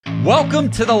Welcome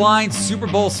to the Line Super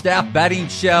Bowl Staff Betting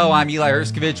Show. I'm Eli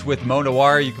Herskovich with Mo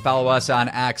Noir. You can follow us on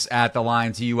X at The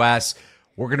Lines US.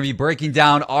 We're going to be breaking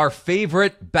down our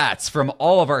favorite bets from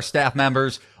all of our staff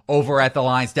members over at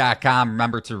thelines.com.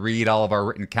 Remember to read all of our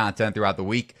written content throughout the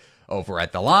week over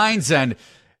at The Lines. And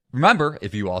remember,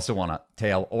 if you also want to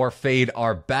tail or fade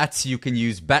our bets, you can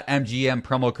use BetMGM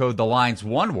promo code TheLines,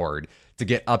 one word, to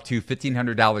get up to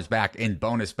 $1,500 back in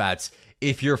bonus bets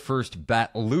if your first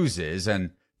bet loses.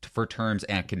 And for terms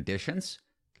and conditions,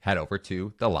 head over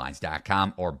to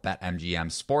thelines.com or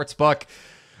BetMGM Sportsbook.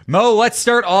 Mo, let's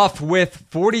start off with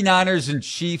 49ers and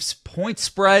Chiefs point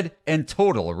spread and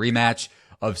total, a rematch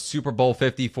of Super Bowl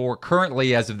 54.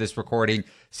 Currently, as of this recording,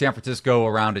 San Francisco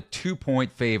around a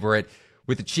 2-point favorite,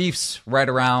 with the Chiefs right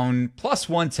around plus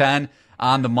 110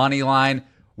 on the money line.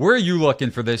 Where are you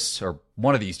looking for this or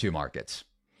one of these two markets?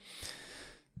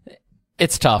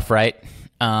 It's tough, right?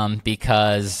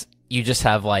 Because you just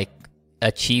have like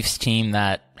a Chiefs team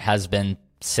that has been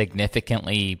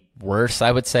significantly worse,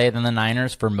 I would say, than the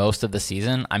Niners for most of the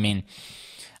season. I mean,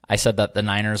 I said that the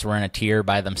Niners were in a tier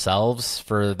by themselves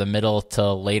for the middle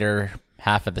to later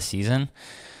half of the season,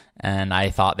 and I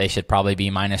thought they should probably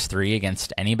be -3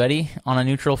 against anybody on a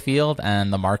neutral field,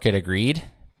 and the market agreed,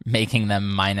 making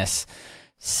them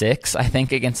 -6, I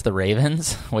think, against the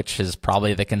Ravens, which is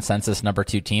probably the consensus number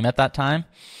 2 team at that time.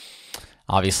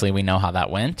 Obviously, we know how that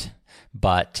went,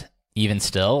 but even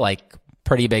still, like,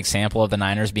 pretty big sample of the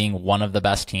Niners being one of the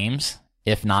best teams,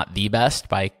 if not the best,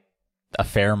 by a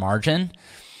fair margin.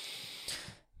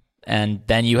 And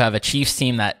then you have a Chiefs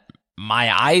team that my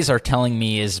eyes are telling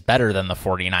me is better than the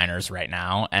 49ers right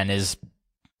now and is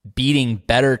beating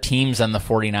better teams than the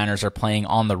 49ers are playing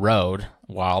on the road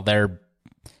while they're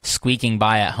squeaking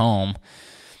by at home.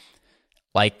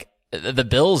 Like, the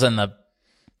Bills and the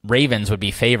Ravens would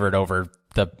be favored over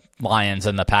the Lions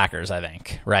and the Packers, I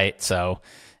think, right? So,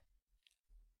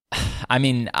 I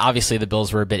mean, obviously the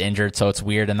Bills were a bit injured, so it's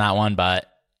weird in that one, but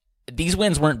these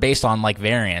wins weren't based on like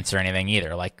variance or anything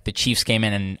either. Like, the Chiefs came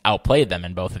in and outplayed them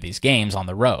in both of these games on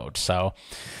the road. So,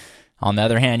 on the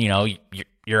other hand, you know,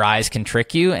 your eyes can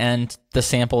trick you and the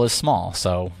sample is small.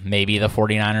 So maybe the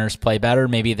 49ers play better.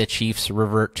 Maybe the Chiefs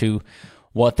revert to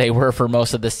what they were for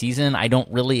most of the season. I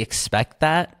don't really expect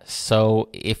that. So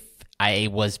if I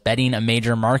was betting a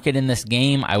major market in this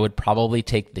game, I would probably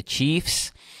take the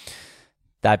Chiefs.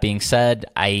 That being said,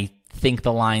 I think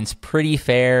the line's pretty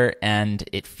fair and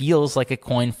it feels like a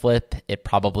coin flip. It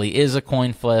probably is a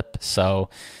coin flip. So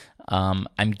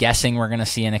I'm guessing we're going to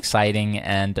see an exciting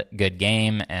and good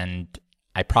game, and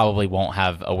I probably won't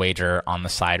have a wager on the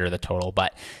side or the total,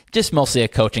 but just mostly a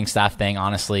coaching staff thing,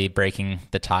 honestly, breaking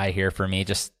the tie here for me.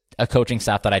 Just a coaching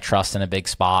staff that I trust in a big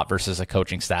spot versus a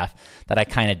coaching staff that I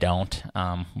kind of don't.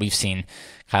 We've seen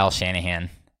Kyle Shanahan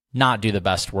not do the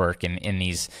best work in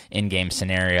these in-game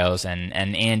scenarios, and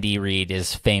Andy Reid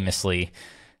is famously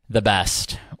the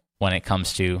best when it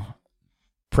comes to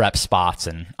prep spots,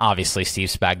 and obviously Steve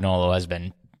Spagnuolo has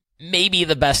been maybe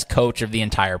the best coach of the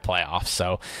entire playoffs.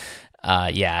 So,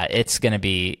 yeah, it's going to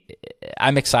be,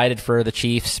 I'm excited for the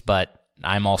Chiefs, but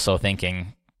I'm also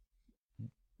thinking,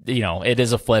 you know, it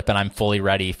is a flip and I'm fully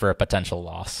ready for a potential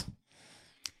loss.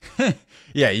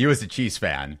 Yeah, you as a Chiefs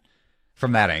fan,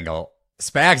 from that angle,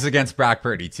 Spags against Brock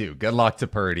Purdy too. Good luck to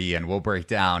Purdy, and we'll break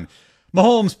down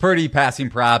Mahomes, Purdy, passing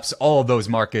props, all of those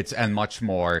markets and much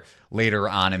more later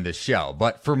on in the show.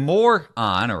 But for more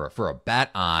on, or for a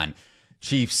bet on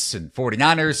Chiefs and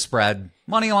 49ers spread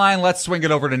money line, let's swing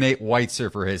it over to Nate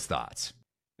Weitzer for his thoughts.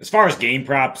 As far as game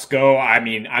props go, I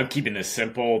mean, I'm keeping this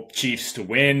simple. Chiefs to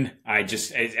win. I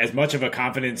just, as much of a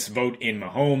confidence vote in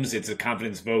Mahomes, it's a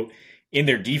confidence vote in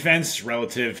their defense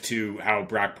relative to how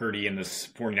Brock Purdy and this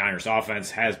 49ers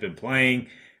offense has been playing.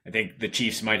 I think the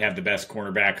Chiefs might have the best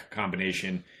cornerback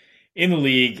combination in the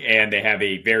league, and they have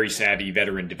a very savvy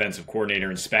veteran defensive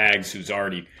coordinator in Spags, who's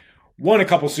already won a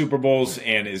couple Super Bowls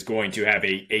and is going to have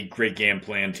a great game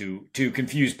plan to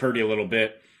confuse Purdy a little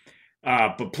bit.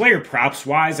 But player props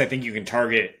wise, I think you can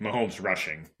target Mahomes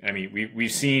rushing. I mean,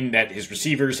 we've seen that his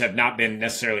receivers have not been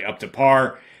necessarily up to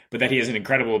par, but that he has an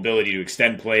incredible ability to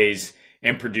extend plays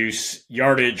and produce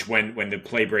yardage when the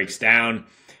play breaks down.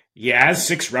 He has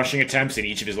 6 rushing attempts in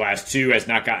each of his last 2, has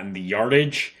not gotten the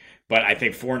yardage, but I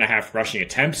think 4.5 rushing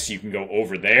attempts, you can go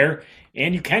over there,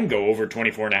 and you can go over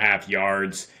 24.5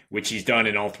 yards, which he's done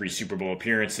in all 3 Super Bowl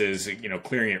appearances, you know,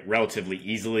 clearing it relatively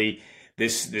easily.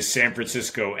 This San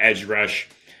Francisco edge rush,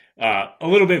 a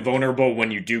little bit vulnerable when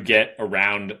you do get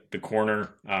around the corner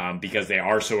because they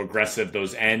are so aggressive.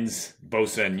 Those ends,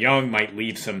 Bosa and Young, might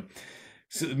lose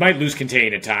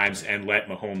contain at times and let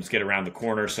Mahomes get around the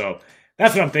corner. So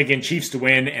that's what I'm thinking. Chiefs to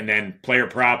win, and then player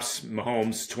props,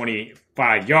 Mahomes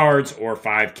 25 yards or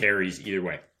 5 carries either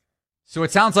way. So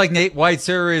it sounds like Nate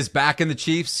Weitzer is back in the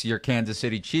Chiefs, your Kansas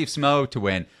City Chiefs, Mo, to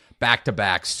win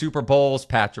back-to-back Super Bowls.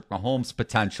 Patrick Mahomes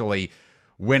potentially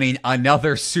winning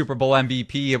another Super Bowl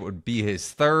MVP. It would be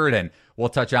his third, and we'll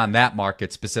touch on that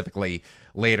market specifically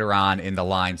later on in the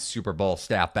Line Super Bowl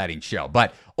staff betting show.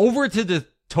 But over to the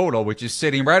total, which is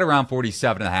sitting right around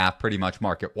 47.5, pretty much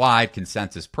market-wide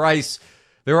consensus price.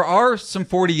 There are some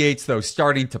 48s, though,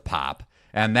 starting to pop,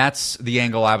 and that's the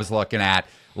angle I was looking at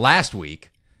last week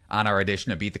on our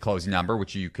edition of Beat the Closing Number,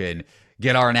 which you can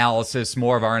get our analysis,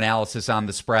 more of our analysis on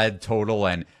the spread, total,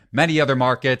 and many other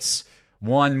markets.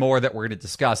 One more that we're going to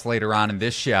discuss later on in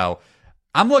this show.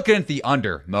 I'm looking at the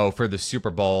under, Mo, for the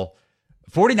Super Bowl.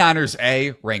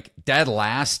 49ers, rank dead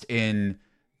last in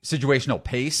situational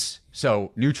pace.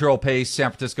 So neutral pace.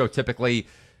 San Francisco typically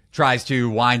tries to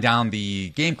wind down the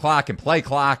game clock and play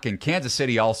clock, and Kansas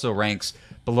City also ranks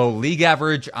below league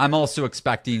average. I'm also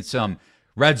expecting some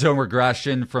red zone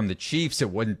regression from the Chiefs. It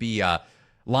wouldn't be a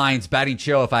Lions betting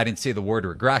show if I didn't say the word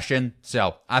regression.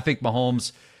 So I think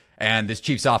Mahomes and this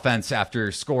Chiefs offense,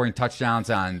 after scoring touchdowns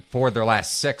on 4 of their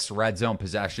last 6 red zone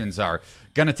possessions, are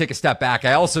going to take a step back.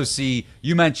 I also see,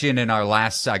 you mentioned in our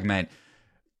last segment,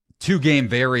 2-game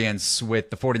variance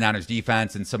with the 49ers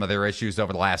defense and some of their issues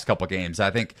over the last couple games. I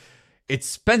think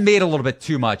it's been made a little bit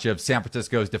too much of San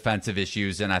Francisco's defensive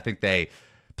issues, and I think they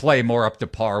play more up to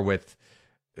par with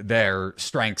their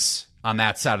strengths on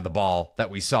that side of the ball that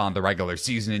we saw in the regular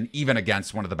season, and even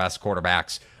against one of the best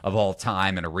quarterbacks of all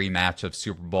time in a rematch of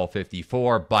Super Bowl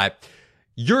 54. But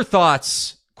your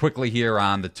thoughts quickly here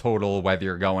on the total, whether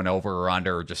you're going over or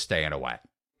under or just staying away.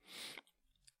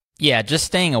 Yeah, just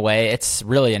staying away. It's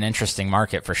really an interesting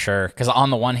market for sure. Because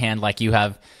on the one hand, like you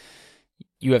have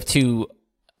two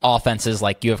offenses,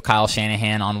 like you have Kyle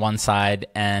Shanahan on one side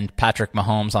and Patrick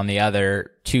Mahomes on the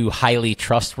other, two highly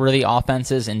trustworthy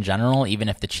offenses in general, even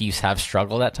if the Chiefs have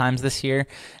struggled at times this year.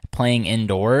 Playing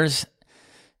indoors,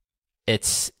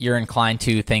 you're inclined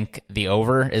to think the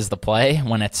over is the play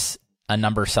when it's a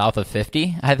number south of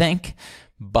 50, I think.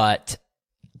 But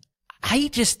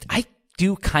I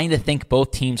do kind of think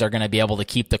both teams are going to be able to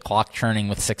keep the clock churning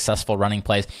with successful running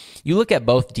plays. You look at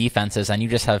both defenses and you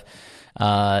just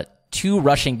have two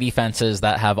rushing defenses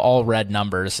that have all red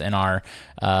numbers in our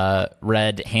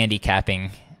red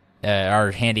handicapping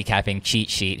our handicapping cheat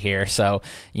sheet here. So,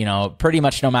 pretty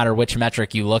much no matter which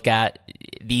metric you look at,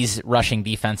 these rushing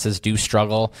defenses do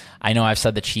struggle. I know I've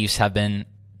said the Chiefs have been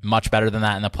much better than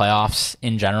that in the playoffs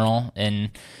in general in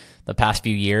the past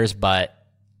few years, but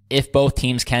if both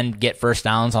teams can get first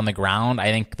downs on the ground,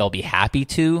 I think they'll be happy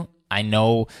to. I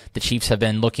know the Chiefs have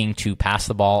been looking to pass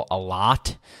the ball a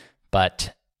lot,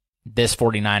 but this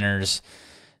 49ers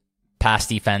pass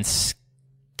defense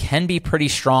can be pretty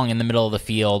strong in the middle of the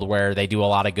field where they do a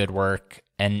lot of good work.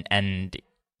 And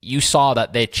you saw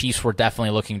that the Chiefs were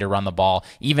definitely looking to run the ball,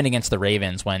 even against the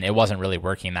Ravens when it wasn't really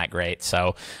working that great.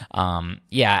 So,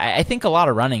 I think a lot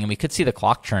of running, and we could see the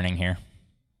clock churning here.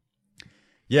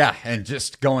 Yeah, and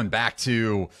just going back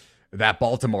to that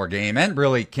Baltimore game and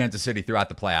really Kansas City throughout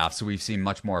the playoffs, so we've seen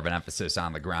much more of an emphasis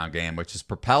on the ground game, which has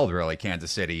propelled really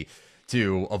Kansas City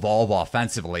to evolve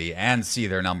offensively and see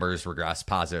their numbers regress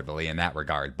positively in that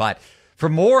regard. But for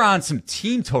more on some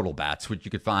team total bets, which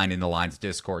you could find in the Lines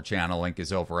Discord channel, link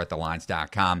is over at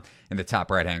thelines.com in the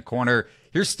top right-hand corner.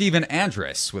 Here's Steven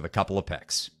Andrus with a couple of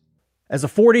picks. As a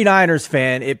 49ers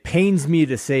fan, it pains me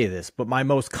to say this, but my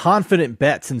most confident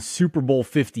bets in Super Bowl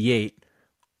 58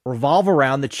 revolve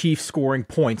around the Chiefs scoring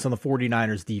points on the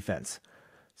 49ers defense.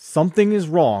 Something is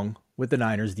wrong with the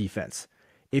Niners defense.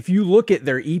 If you look at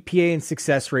their EPA and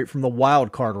success rate from the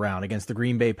wild card round against the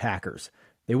Green Bay Packers,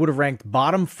 they would have ranked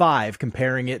bottom 5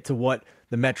 comparing it to what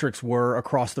the metrics were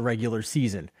across the regular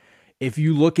season. If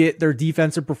you look at their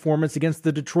defensive performance against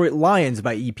the Detroit Lions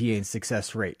by EPA and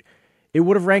success rate, it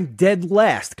would have ranked dead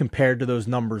last compared to those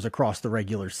numbers across the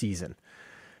regular season.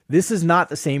 This is not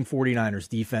the same 49ers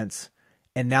defense,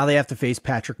 and now they have to face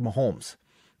Patrick Mahomes.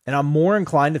 And I'm more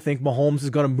inclined to think Mahomes is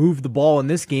going to move the ball in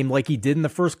this game like he did in the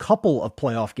first couple of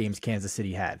playoff games Kansas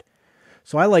City had.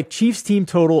 So I like Chiefs team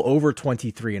total over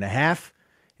 23.5,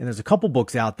 and there's a couple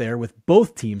books out there with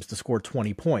both teams to score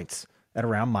 20 points at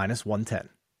around minus 110.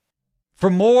 For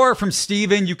more from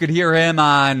Steven, you could hear him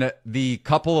on the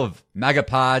couple of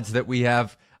megapods that we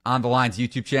have on the Lines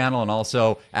YouTube channel and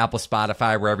also Apple,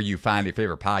 Spotify, wherever you find your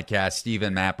favorite podcast.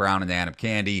 Steven, Matt Brown, and Adam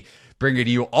Candy bringing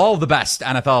you all the best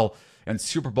NFL and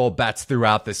Super Bowl bets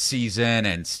throughout the season.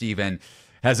 And Steven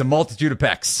has a multitude of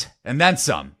picks and then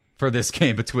some for this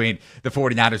game between the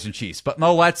 49ers and Chiefs. But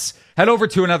Mo, let's head over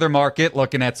to another market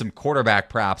looking at some quarterback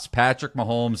props. Patrick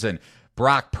Mahomes and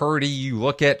Brock Purdy. You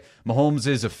look at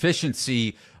Mahomes'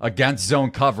 efficiency against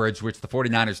zone coverage, which the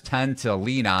 49ers tend to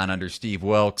lean on under Steve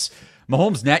Wilks.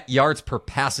 Mahomes' net yards per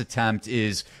pass attempt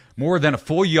is more than a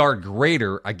full yard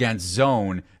greater against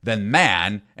zone than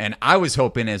man. And I was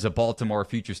hoping as a Baltimore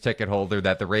futures ticket holder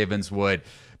that the Ravens would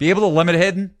be able to limit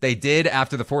him. They did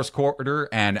after the fourth quarter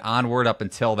and onward up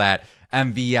until that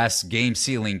MVS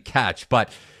game-sealing catch.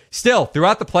 But still,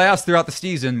 throughout the playoffs, throughout the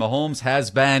season, Mahomes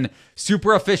has been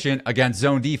super efficient against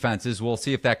zone defenses. We'll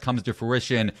see if that comes to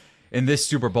fruition in this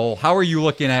Super Bowl. How are you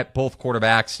looking at both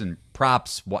quarterbacks and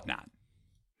props, whatnot?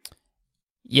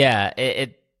 Yeah,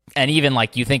 and even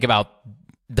like you think about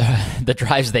the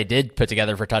drives they did put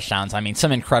together for touchdowns. I mean,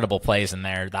 some incredible plays in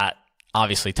there. That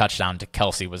obviously touchdown to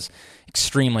Kelsey was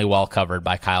extremely well covered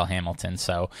by Kyle Hamilton.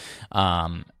 So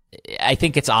I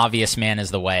think it's obvious man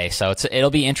is the way. So it'll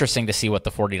be interesting to see what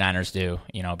the 49ers do,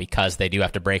 because they do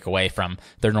have to break away from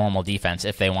their normal defense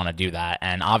if they want to do that.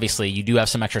 And obviously you do have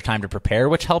some extra time to prepare,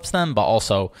 which helps them, but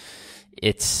also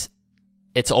it's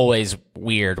always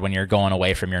weird when you're going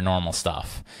away from your normal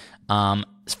stuff.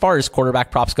 As far as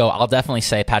quarterback props go, I'll definitely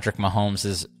say Patrick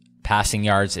Mahomes' passing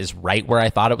yards is right where I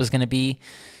thought it was going to be.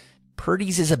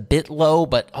 Purdy's is a bit low,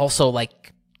 but also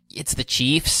like it's the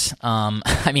Chiefs.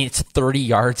 I mean, it's 30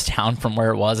 yards down from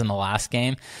where it was in the last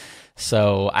game.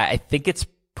 So I think it's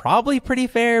probably pretty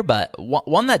fair, but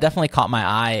one that definitely caught my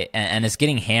eye and is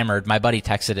getting hammered. My buddy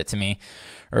texted it to me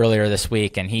earlier this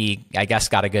week, and he, I guess,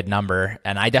 got a good number.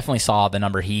 And I definitely saw the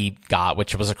number he got,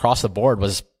 which was across the board,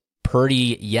 was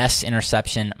Purdy, yes,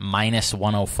 interception, minus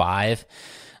 105.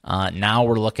 Now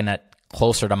we're looking at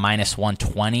closer to minus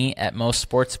 120 at most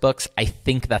sports books. I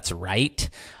think that's right.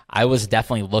 I was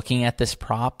definitely looking at this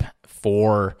prop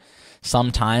for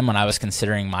some time when I was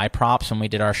considering my props when we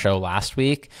did our show last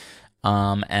week.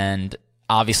 And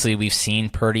obviously we've seen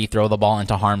Purdy throw the ball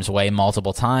into harm's way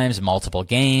multiple times, multiple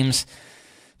games.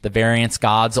 The variance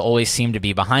gods always seem to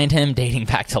be behind him, dating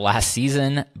back to last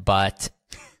season, but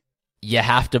you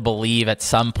have to believe at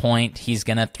some point he's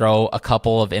going to throw a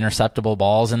couple of interceptable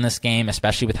balls in this game,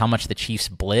 especially with how much the Chiefs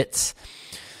blitz.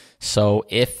 So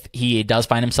if he does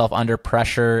find himself under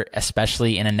pressure,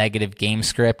 especially in a negative game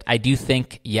script, I do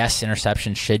think, yes,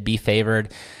 interception should be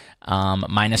favored.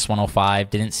 Minus 105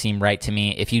 didn't seem right to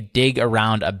me. If you dig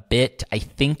around a bit, I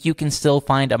think you can still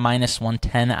find a minus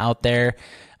 110 out there.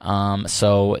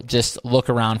 So just look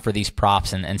around for these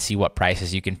props and see what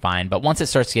prices you can find. But once it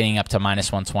starts getting up to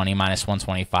minus 120, minus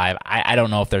 125, I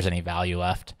don't know if there's any value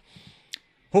left.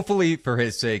 Hopefully, for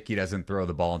his sake, he doesn't throw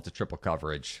the ball into triple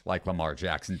coverage like Lamar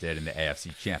Jackson did in the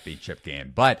AFC Championship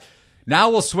game. But now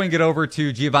we'll swing it over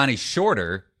to Giovanni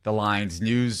Shorter, the Lions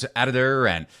news editor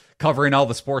and covering all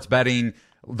the sports betting,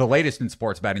 the latest in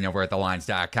sports betting over at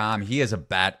thelines.com. He has a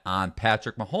bet on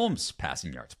Patrick Mahomes'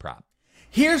 passing yards prop.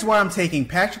 Here's why I'm taking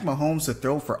Patrick Mahomes to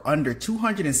throw for under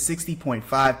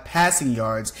 260.5 passing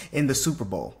yards in the Super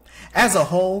Bowl. As a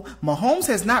whole, Mahomes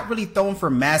has not really thrown for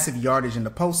massive yardage in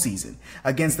the postseason.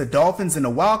 Against the Dolphins in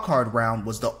the wildcard round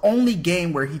was the only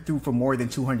game where he threw for more than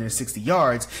 260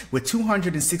 yards, with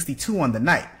 262 on the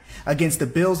night. Against the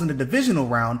Bills in the divisional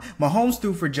round, Mahomes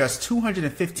threw for just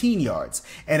 215 yards.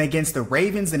 And against the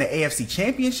Ravens in the AFC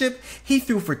Championship, he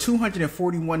threw for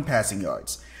 241 passing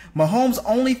yards. Mahomes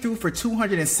only threw for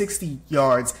 260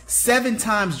 yards 7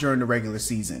 times during the regular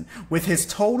season, with his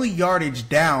total yardage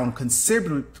down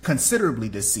considerably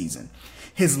this season,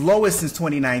 his lowest since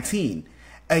 2019,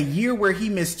 a year where he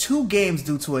missed 2 games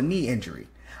due to a knee injury.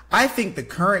 I think the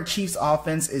current Chiefs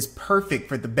offense is perfect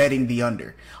for the betting the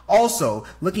under. Also,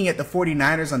 looking at the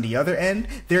 49ers on the other end,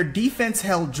 their defense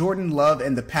held Jordan Love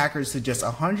and the Packers to just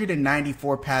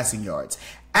 194 passing yards,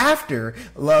 after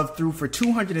Love threw for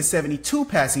 272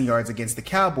 passing yards against the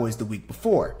Cowboys the week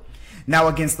before. Now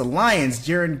against the Lions,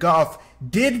 Jared Goff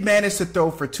did manage to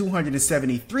throw for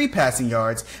 273 passing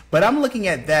yards, but I'm looking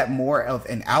at that more of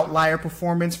an outlier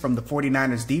performance from the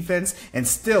 49ers defense and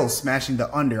still smashing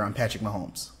the under on Patrick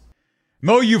Mahomes.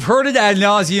 Mo, you've heard it ad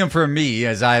nauseum from me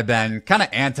as I've been kind of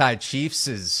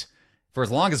anti-Chiefs for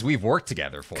as long as we've worked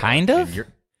together for. Kind of?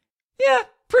 Yeah.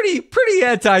 Pretty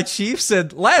anti-Chiefs,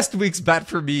 and last week's bet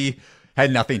for me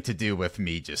had nothing to do with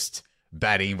me just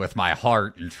betting with my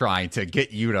heart and trying to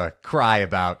get you to cry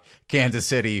about Kansas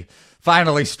City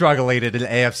finally struggling in an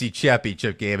AFC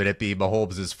Championship game and it being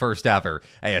Mahomes' first ever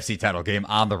AFC title game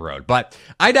on the road. But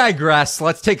I digress.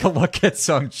 Let's take a look at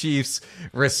some Chiefs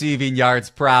receiving yards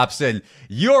props, and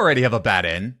you already have a bet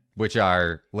in, which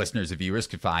our listeners and viewers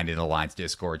could find in the Lions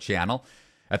Discord channel.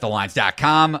 at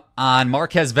thelines.com on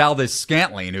Marquez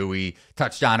Valdes-Scantling, who we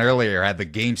touched on earlier, had the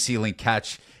game-sealing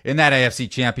catch in that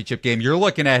AFC Championship game. You're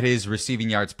looking at his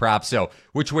receiving yards prop, so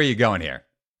which way are you going here?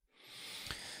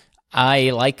 I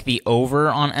like the over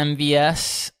on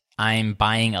MVS. I'm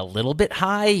buying a little bit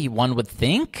high, one would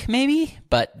think, maybe,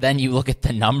 but then you look at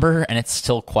the number and it's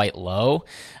still quite low.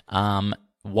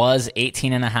 Was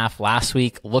 18.5 last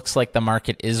week. Looks like the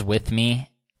market is with me.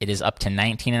 It is up to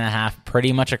 19.5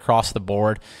 pretty much across the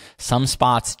board. Some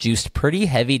spots juiced pretty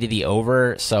heavy to the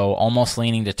over, so almost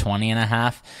leaning to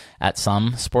 20.5 at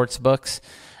some sports books.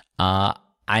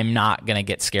 I'm not going to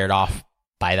get scared off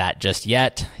by that just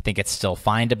yet. I think it's still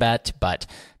fine to bet, but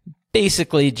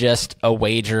basically just a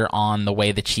wager on the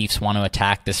way the Chiefs want to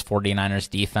attack this 49ers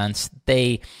defense.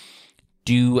 They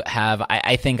do have,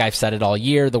 I think I've said it all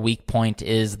year, the weak point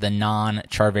is the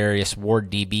non-Charvarius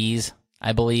Ward DBs,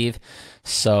 I believe.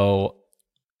 So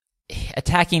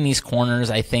attacking these corners,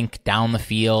 I think, down the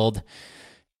field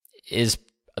is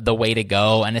the way to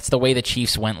go, and it's the way the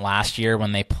Chiefs went last year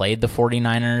when they played the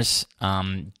 49ers.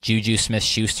 Juju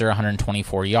Smith-Schuster,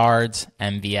 124 yards,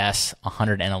 MVS,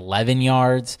 111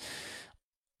 yards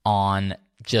on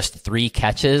just 3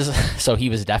 catches, so he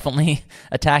was definitely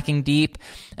attacking deep,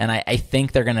 and I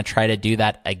think they're going to try to do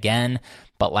that again,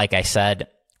 but like I said,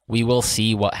 we will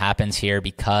see what happens here,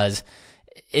 because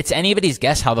it's anybody's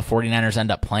guess how the 49ers end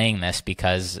up playing this,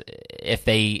 because if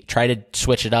they try to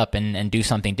switch it up and do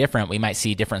something different, we might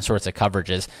see different sorts of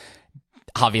coverages.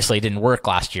 Obviously, it didn't work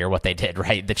last year, what they did,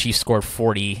 right? The Chiefs scored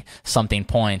 40-something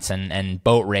points and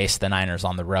boat raced the Niners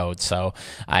on the road. So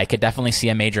I could definitely see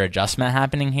a major adjustment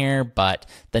happening here, but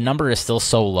the number is still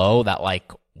so low that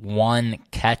like 1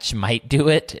 catch might do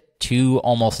it, 2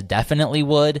 almost definitely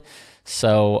would.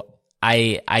 So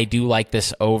I do like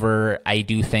this over. I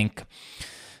do think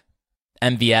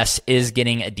MVS is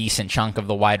getting a decent chunk of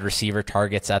the wide receiver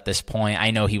targets at this point. I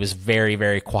know he was very,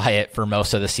 very quiet for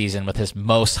most of the season, with his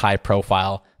most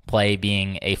high-profile play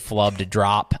being a flubbed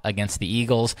drop against the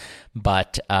Eagles,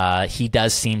 but he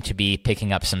does seem to be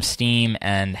picking up some steam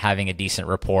and having a decent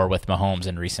rapport with Mahomes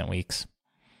in recent weeks.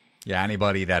 Yeah,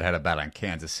 anybody that had a bet on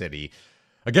Kansas City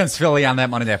against Philly on that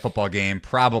Monday Night Football game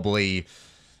probably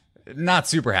not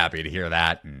super happy to hear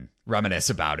that and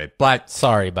reminisce about it. But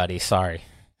sorry, buddy, sorry.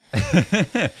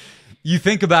 You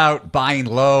think about buying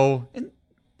low, and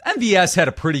MVS had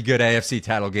a pretty good AFC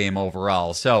title game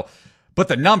overall. So, but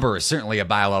the number is certainly a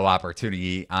buy low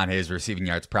opportunity on his receiving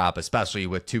yards prop, especially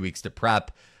with 2 weeks to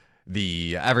prep.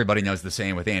 Everybody knows the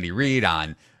same with Andy Reid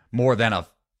on more than a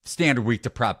standard week to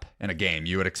prep in a game.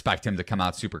 You would expect him to come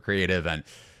out super creative, and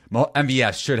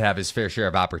MVS should have his fair share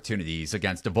of opportunities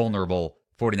against a vulnerable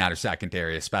 49er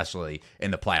secondary, especially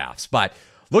in the playoffs. But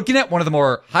looking at one of the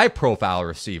more high-profile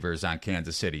receivers on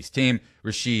Kansas City's team,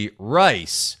 Rashee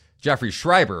Rice, Jeffrey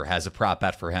Schreiber has a prop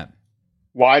bet for him.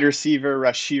 Wide receiver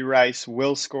Rashee Rice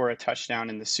will score a touchdown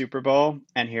in the Super Bowl,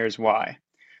 and here's why.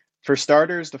 For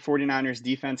starters, the 49ers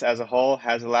defense as a whole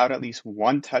has allowed at least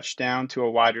 1 touchdown to a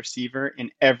wide receiver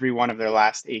in every one of their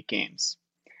last 8 games.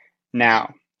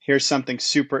 Now, here's something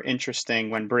super interesting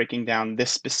when breaking down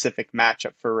this specific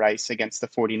matchup for Rice against the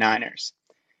 49ers.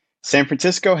 San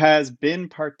Francisco has been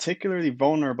particularly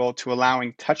vulnerable to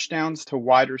allowing touchdowns to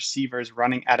wide receivers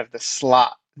running out of the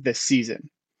slot this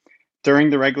season. During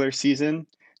the regular season,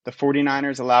 the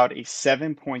 49ers allowed a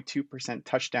 7.2%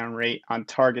 touchdown rate on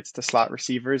targets to slot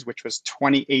receivers, which was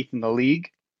 28th in the league.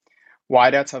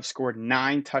 Wideouts have scored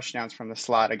 9 touchdowns from the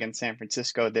slot against San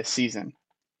Francisco this season.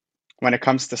 When it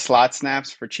comes to slot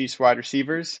snaps for Chiefs wide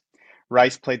receivers,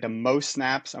 Rice played the most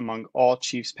snaps among all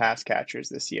Chiefs pass catchers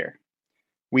this year.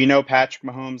 We know Patrick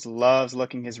Mahomes loves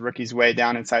looking his rookies way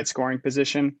down inside scoring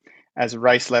position, as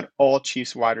Rice led all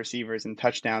Chiefs wide receivers in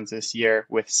touchdowns this year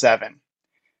with 7.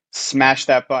 Smash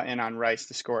that button on Rice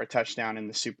to score a touchdown in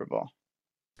the Super Bowl.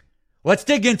 Let's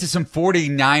dig into some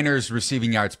 49ers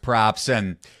receiving yards props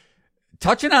and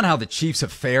touching on how the Chiefs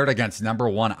have fared against number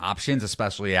 1 options,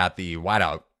 especially at the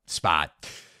wideout spot.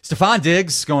 Stephon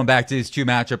Diggs, going back to his 2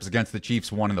 matchups against the Chiefs,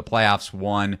 1 in the playoffs,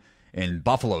 1 in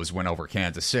Buffalo's win over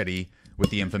Kansas City, with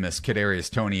the infamous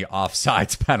Kadarius Toney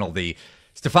offsides penalty.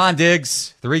 Stephon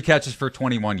Diggs, 3 catches for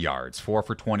 21 yards, 4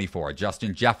 for 24.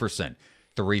 Justin Jefferson,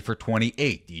 3 for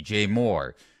 28. DJ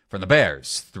Moore from the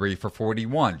Bears, 3 for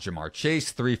 41. Jamar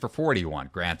Chase, 3 for 41.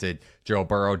 Granted, Joe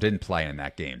Burrow didn't play in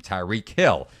that game. Tyreek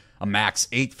Hill, a max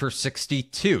 8 for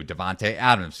 62. Devontae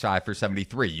Adams, 5 for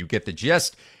 73. You get the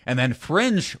gist. And then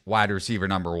fringe wide receiver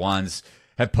number 1s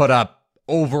have put up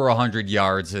over 100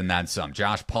 yards and then some.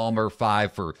 Josh Palmer,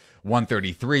 5 for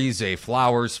 133. Zay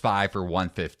Flowers, 5 for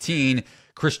 115.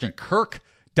 Christian Kirk,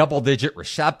 double-digit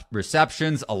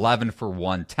receptions, 11 for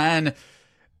 110.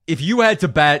 if you had to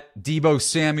bet Deebo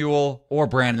Samuel or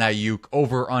Brandon Ayuk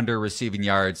over under receiving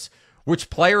yards, which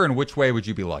player and which way would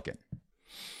you be looking?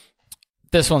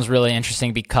 This one's really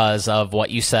interesting because of what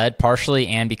you said, partially,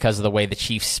 and because of the way the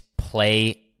Chiefs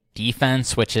play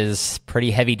defense, which is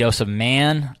pretty heavy dose of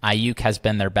man. Ayuk has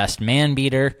been their best man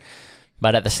beater,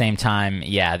 but at the same time,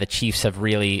 yeah, the Chiefs have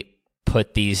really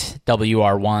put these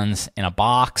WR1s in a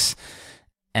box,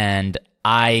 and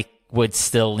I would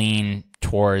still lean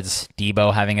towards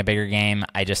Deebo having a bigger game.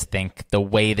 I just think the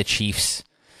way the Chiefs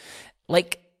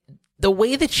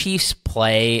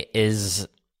play is,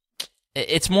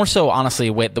 it's more so honestly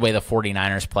the way the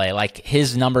 49ers play. Like,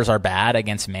 his numbers are bad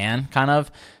against man, kind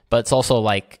of, but it's also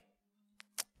like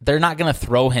they're not going to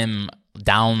throw him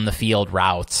down the field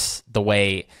routes the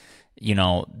way,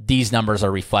 these numbers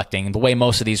are reflecting, the way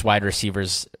most of these wide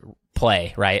receivers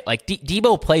play, right? Like,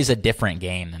 Deebo plays a different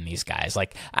game than these guys.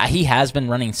 Like, he has been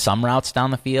running some routes down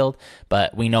the field,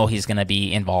 but we know he's going to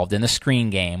be involved in the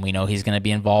screen game. We know he's going to be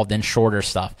involved in shorter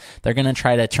stuff. They're going to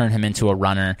try to turn him into a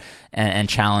runner and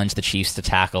challenge the Chiefs to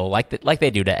tackle like they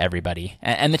do to everybody.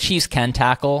 And the Chiefs can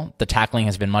tackle. The tackling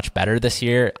has been much better this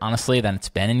year, honestly, than it's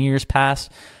been in years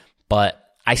past.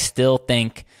 But I still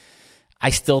think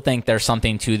there's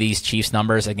something to these Chiefs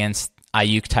numbers against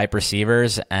Ayuk type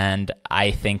receivers, and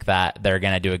I think that they're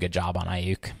going to do a good job on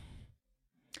Ayuk.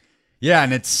 Yeah,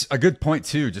 and it's a good point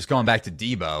too. Just going back to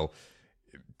Deebo,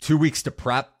 2 weeks to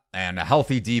prep, and a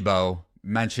healthy Deebo,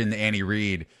 mentioned Andy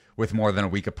Reid with more than a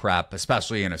week of prep,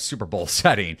 especially in a Super Bowl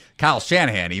setting. Kyle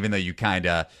Shanahan, even though you kind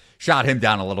of shot him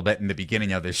down a little bit in the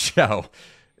beginning of this show,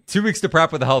 2 weeks to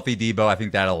prep with a healthy Deebo, I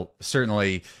think that'll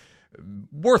certainly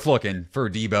worth looking for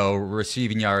Deebo,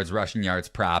 receiving yards, rushing yards,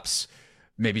 props.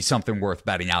 Maybe something worth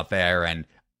betting out there. And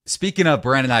speaking of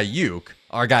Brandon Ayuk,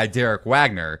 our guy Derek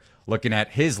Wagner looking at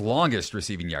his longest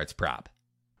receiving yards prop.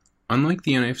 Unlike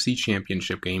the NFC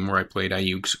Championship game where I played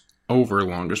Ayuk's over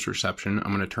longest reception,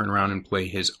 I'm going to turn around and play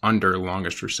his under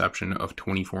longest reception of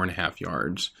 24.5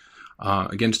 yards.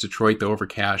 Against Detroit, the over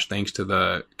cash, thanks to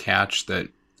the catch that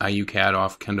Ayuk had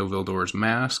off Kendall Vildor's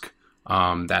mask.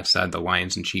 That said, the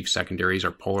Lions and Chiefs secondaries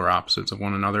are polar opposites of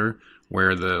one another,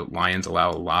 where the Lions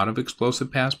allow a lot of explosive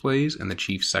pass plays and the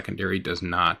Chiefs secondary does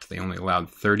not. They only allowed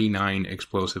 39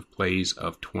 explosive plays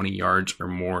of 20 yards or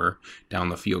more down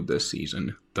the field this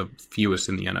season, the fewest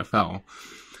in the NFL.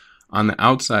 On the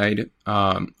outside,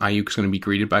 Ayuk's going to be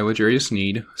greeted by L'Jarius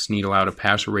Sneed. Sneed allowed a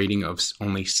passer rating of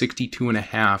only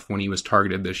 62.5 when he was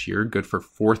targeted this year, good for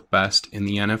fourth best in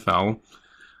the NFL.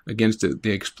 Against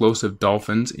the explosive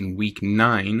Dolphins in Week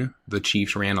 9, the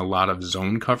Chiefs ran a lot of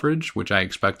zone coverage, which I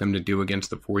expect them to do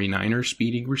against the 49ers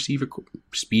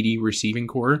speedy receiving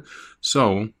core.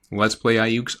 So let's play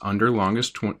Ayuk's under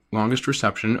longest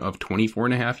reception of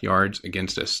 24.5 yards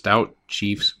against a stout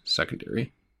Chiefs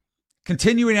secondary.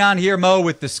 Continuing on here, Mo,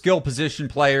 with the skill position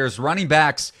players, running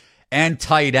backs, and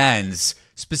tight ends,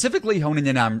 specifically honing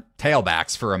in on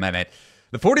tailbacks for a minute.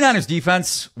 The 49ers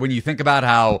defense, when you think about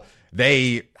how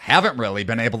they haven't really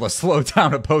been able to slow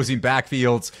down opposing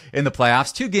backfields in the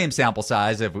playoffs. 2-game sample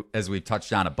size, as we've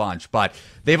touched on a bunch, but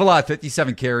they've allowed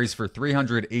 57 carries for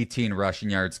 318 rushing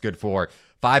yards, good for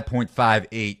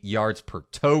 5.58 yards per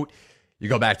tote. You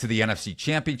go back to the NFC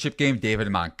Championship game, David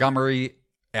Montgomery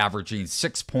averaging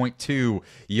 6.2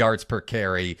 yards per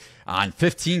carry on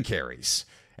 15 carries.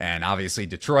 And obviously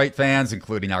Detroit fans,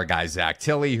 including our guy Zach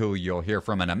Tilley, who you'll hear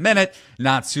from in a minute,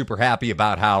 not super happy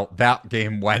about how that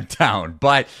game went down.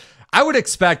 But I would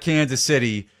expect Kansas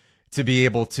City to be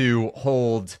able to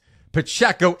hold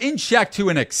Pacheco in check to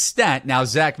an extent. Now,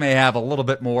 Zach may have a little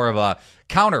bit more of a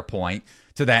counterpoint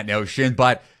to that notion,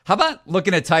 but how about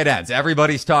looking at tight ends?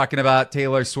 Everybody's talking about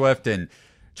Taylor Swift and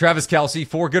Travis Kelce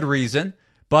for good reason,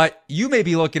 but you may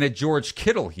be looking at George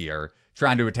Kittle here,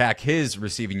 trying to attack his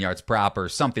receiving yards prop or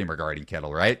something regarding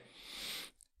Kittle, right?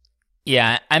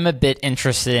 Yeah, I'm a bit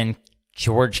interested in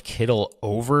George Kittle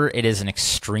over. It is an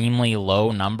extremely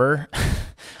low number.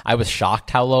 I was shocked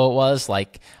how low it was.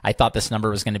 Like, I thought this number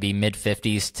was going to be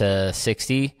mid-50s to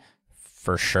 60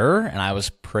 for sure, and I was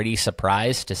pretty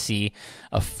surprised to see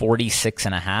a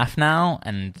 46.5 now,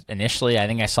 and initially I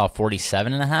think I saw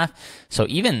 47.5. So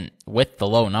even with the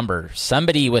low number,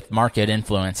 somebody with market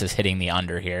influence is hitting the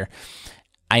under here.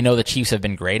 I know the Chiefs have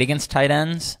been great against tight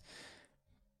ends,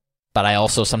 but I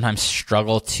also sometimes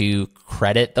struggle to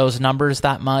credit those numbers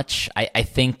that much. I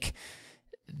think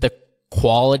the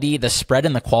spread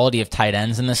and the quality of tight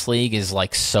ends in this league is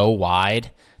like so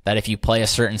wide that if you play a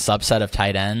certain subset of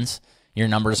tight ends, your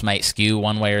numbers might skew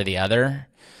one way or the other.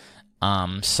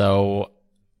 So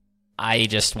I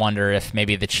just wonder if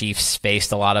maybe the Chiefs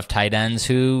faced a lot of tight ends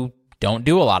who don't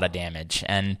do a lot of damage.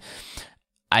 And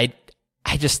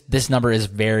this number is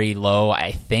very low,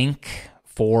 I think,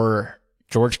 for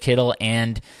George Kittle.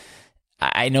 And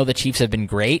I know the Chiefs have been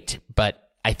great, but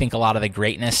I think a lot of the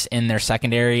greatness in their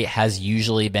secondary has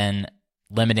usually been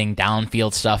limiting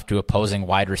downfield stuff to opposing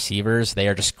wide receivers. They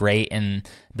are just great in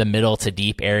the middle to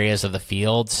deep areas of the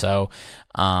field. So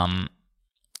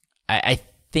I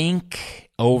think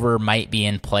over might be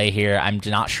in play here. I'm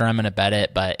not sure I'm going to bet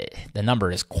it, but the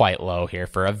number is quite low here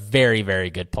for a very, very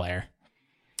good player.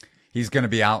 He's going to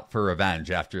be out for revenge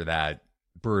after that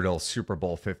brutal Super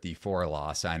Bowl 54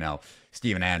 loss. I know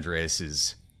Steven Andreas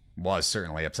was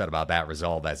certainly upset about that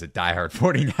result. As a diehard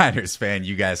 49ers fan,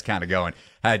 you guys kind of going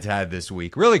head-to-head this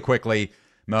week. Really quickly,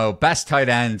 Mo, best tight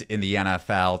end in the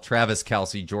NFL, Travis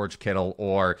Kelce, George Kittle,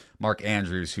 or Mark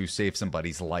Andrews, who saved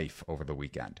somebody's life over the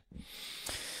weekend?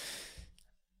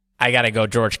 I got to go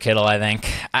George Kittle, I think.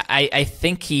 I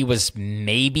think he was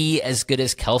maybe as good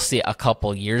as Kelce a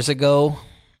couple years ago.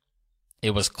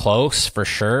 It was close, for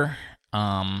sure.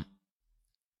 At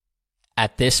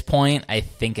this point, I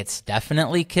think it's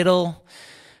definitely Kittle.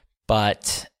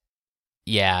 But,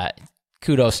 yeah,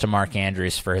 kudos to Mark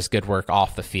Andrews for his good work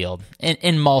off the field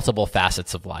in multiple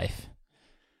facets of life.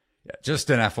 Yeah, just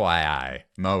an FYI,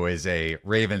 Mo is a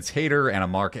Ravens hater and a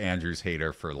Mark Andrews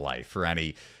hater for life. For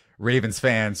any Ravens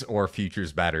fans or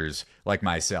futures bettors like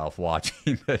myself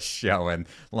watching this show and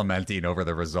lamenting over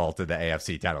the result of the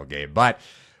AFC title game. But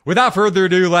without further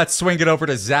ado, let's swing it over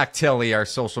to Zach Tilley, our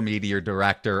social media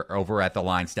director over at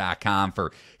thelines.com,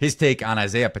 for his take on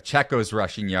Isaiah Pacheco's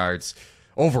rushing yards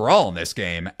overall in this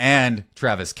game and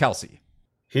Travis Kelce.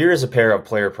 Here is a pair of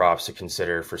player props to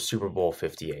consider for Super Bowl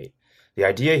 58. The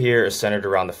idea here is centered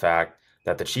around the fact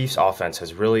that the Chiefs' offense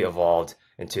has really evolved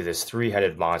into this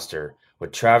three-headed monster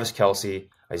with Travis Kelce,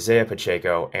 Isaiah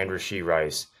Pacheco, and Rashee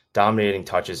Rice dominating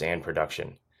touches and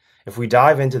production. If we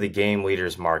dive into the game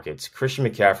leaders markets, Christian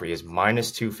McCaffrey is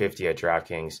minus 250 at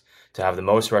DraftKings to have the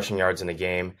most rushing yards in the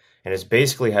game and is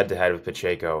basically head-to-head with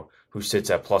Pacheco, who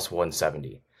sits at plus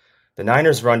 170. The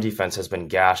Niners' run defense has been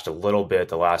gashed a little bit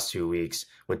the last 2 weeks,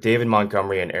 with David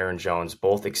Montgomery and Aaron Jones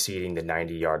both exceeding the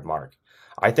 90-yard mark.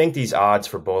 I think these odds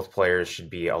for both players should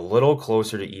be a little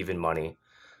closer to even money.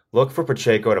 Look for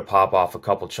Pacheco to pop off a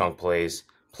couple chunk plays.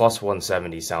 Plus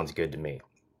 170 sounds good to me.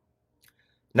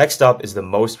 Next up is the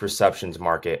most receptions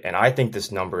market, and I think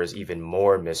this number is even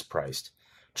more mispriced.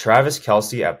 Travis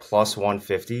Kelce at plus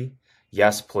 150?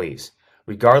 Yes, please.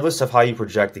 Regardless of how you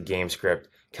project the game script,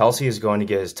 Kelce is going to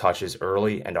get his touches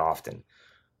early and often.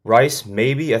 Rice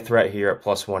may be a threat here at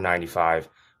plus 195,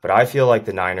 but I feel like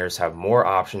the Niners have more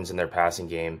options in their passing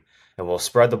game and will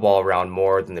spread the ball around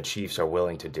more than the Chiefs are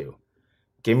willing to do.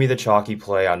 Give me the chalky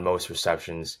play on most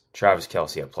receptions, Travis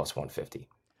Kelce at plus 150.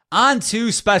 On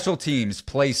to special teams,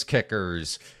 place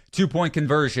kickers, 2-point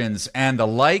conversions, and the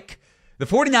like. The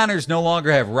 49ers no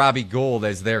longer have Robbie Gould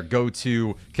as their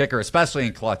go-to kicker, especially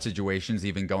in clutch situations,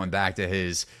 even going back to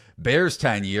his Bears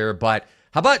tenure. But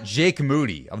how about Jake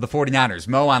Moody of the 49ers?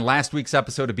 Mo, on last week's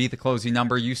episode of Beat the Closing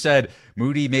Number, you said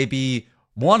Moody may be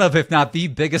one of, if not the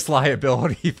biggest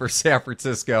liability for San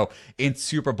Francisco in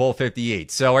Super Bowl 58.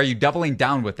 So are you doubling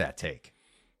down with that take?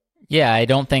 Yeah, I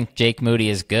don't think Jake Moody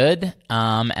is good.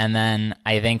 And then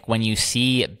I think when you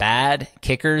see bad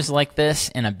kickers like this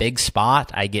in a big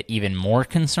spot, I get even more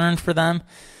concerned for them,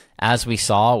 as we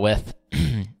saw with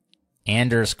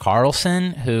Anders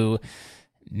Carlson, who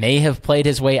may have played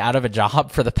his way out of a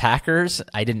job for the Packers.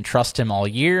 I didn't trust him all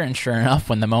year, and sure enough,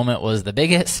 when the moment was the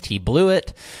biggest, he blew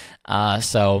it.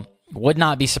 So would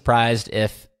not be surprised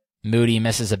if Moody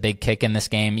misses a big kick in this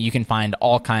game. You can find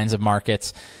all kinds of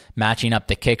markets matching up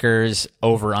the kickers,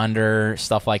 over, under,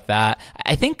 stuff like that.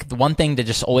 I think the one thing to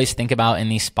just always think about in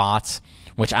these spots,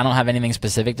 which I don't have anything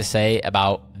specific to say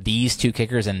about these two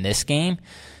kickers in this game,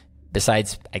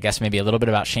 besides, I guess, maybe a little bit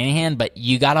about Shanahan, but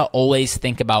you got to always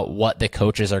think about what the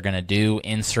coaches are going to do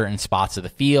in certain spots of the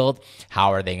field.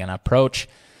 How are they going to approach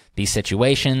these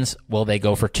situations? Will they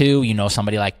go for two? You know,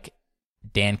 somebody like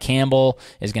Dan Campbell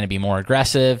is going to be more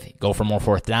aggressive, go for more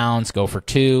fourth downs, go for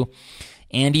two.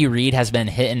 Andy Reid has been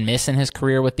hit and miss in his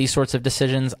career with these sorts of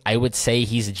decisions. I would say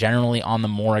he's generally on the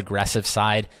more aggressive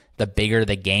side the bigger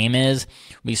the game is.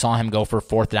 We saw him go for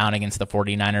fourth down against the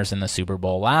 49ers in the Super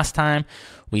Bowl last time.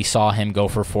 We saw him go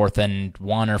for 4th and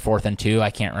 1 or 4th and 2,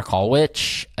 I can't recall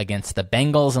which, against the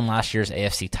Bengals in last year's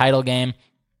AFC title game.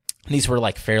 These were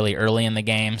like fairly early in the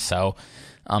game, so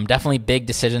definitely big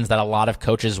decisions that a lot of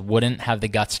coaches wouldn't have the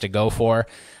guts to go for.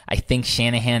 I think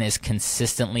Shanahan is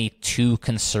consistently too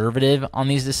conservative on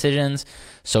these decisions,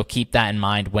 so keep that in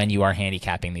mind when you are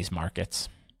handicapping these markets.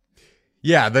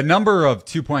 Yeah, the number of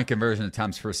 2-point conversion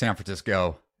attempts for San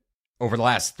Francisco over the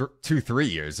last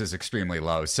 2-3 years is extremely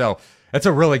low. So that's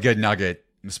a really good nugget,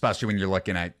 especially when you're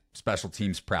looking at special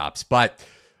teams props. But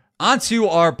on to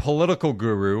our political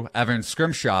guru, Evan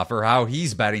Scrimshaw, for how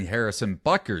he's betting Harrison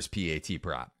Butker's PAT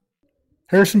prop.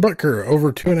 Harrison Butker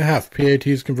over 2.5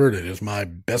 PATs converted is my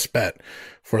best bet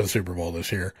for the Super Bowl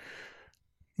this year.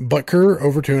 Butker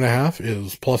over 2.5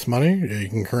 is plus money. You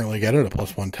can currently get it at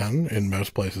plus 110 in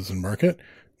most places in market,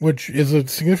 which is a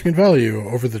significant value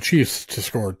over the Chiefs to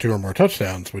score 2 or more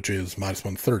touchdowns, which is minus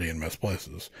 130 in most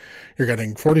places. You're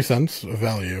getting 40 cents of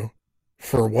value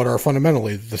for what are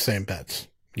fundamentally the same bets.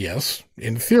 Yes,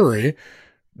 in theory,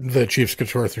 the Chiefs could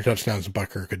score 3 touchdowns and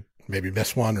Butker could maybe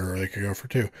miss 1 or they could go for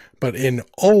 2. But in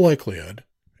all likelihood,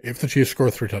 if the Chiefs score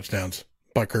 3 touchdowns,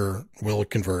 Butker will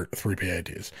convert 3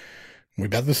 PATs. We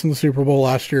bet this in the Super Bowl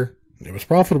last year. It was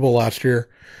profitable last year,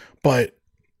 but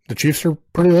the Chiefs are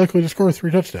pretty likely to score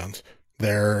 3 touchdowns.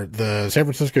 The San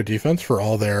Francisco defense, for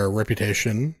all their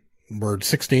reputation, were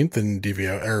 16th in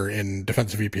DVO or in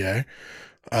defensive EPA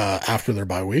after their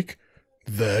bye week.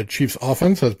 The Chiefs'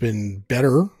 offense has been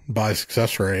better by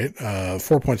success rate, 4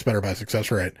 points better by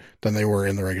success rate than they were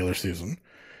in the regular season.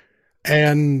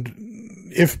 And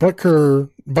if Butker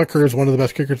is one of the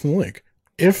best kickers in the league,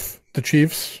 if the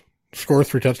Chiefs score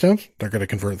 3 touchdowns, they're going to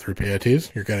convert 3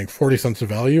 PATs. You're getting 40 cents of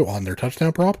value on their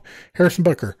touchdown prop. Harrison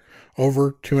Butker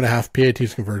over 2.5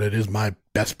 PATs converted is my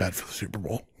best bet for the Super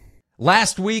Bowl.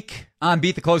 Last week on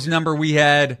Beat the Closing Number, we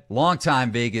had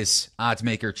longtime Vegas odds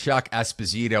maker Chuck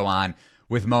Esposito on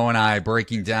with Mo and I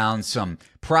breaking down some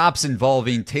props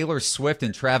involving Taylor Swift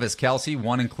and Travis Kelce,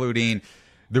 one including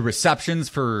the receptions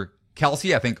for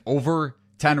Kelce, I think over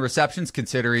 10 receptions,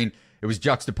 considering it was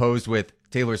juxtaposed with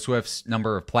Taylor Swift's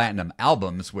number of platinum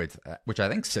albums, which I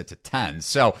think sits at 10.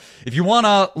 So if you want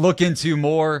to look into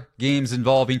more games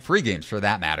involving free games for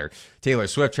that matter, Taylor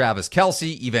Swift, Travis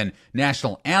Kelce, even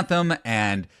national anthem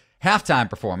and halftime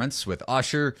performance with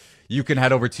Usher, you can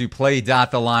head over to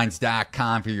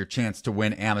play.thelines.com for your chance to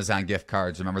win Amazon gift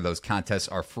cards. Remember, those contests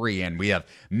are free, and we have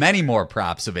many more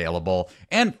props available.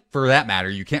 And for that matter,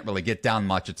 you can't really get down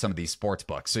much at some of these sports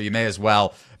books, so you may as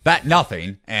well bet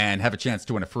nothing and have a chance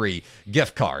to win a free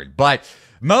gift card. But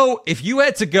Mo, if you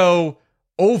had to go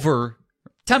over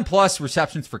 10 plus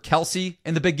receptions for Kelce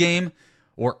in the big game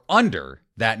or under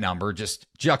that number, just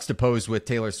juxtaposed with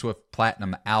Taylor Swift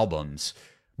platinum albums,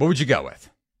 what would you go with?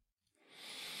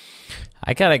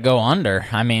 I gotta go under.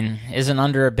 I mean, isn't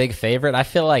under a big favorite? I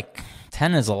feel like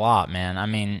 10 is a lot, man. I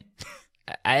mean,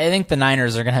 I think the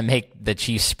Niners are gonna make the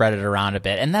Chiefs spread it around a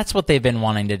bit, and that's what they've been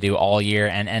wanting to do all year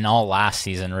and all last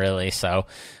season, really. So,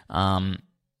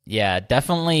 yeah,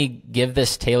 definitely give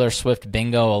this Taylor Swift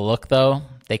bingo a look, though.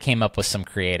 They came up with some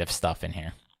creative stuff in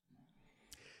here.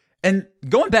 And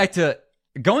going back to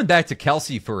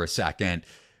Kelce for a second,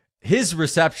 his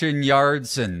reception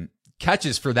yards and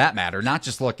catches for that matter, not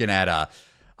just looking at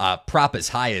a prop as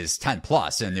high as 10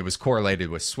 plus, and it was correlated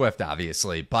with Swift,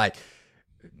 obviously. But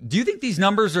do you think these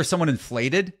numbers are somewhat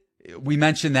inflated? We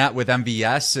mentioned that with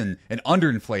MVS and an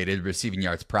underinflated receiving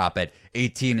yards prop at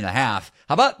 18.5. How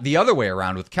about the other way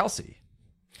around with Kelce?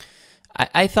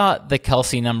 I thought the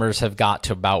Kelce numbers have got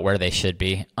to about where they should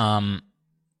be.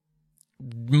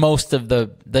 Most of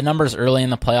the numbers early in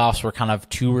the playoffs were kind of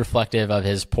too reflective of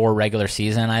his poor regular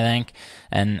season, I think.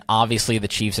 And obviously the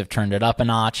Chiefs have turned it up a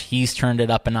notch. He's turned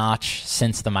it up a notch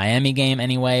since the Miami game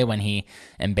anyway, when he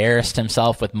embarrassed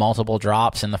himself with multiple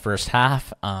drops in the first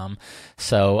half.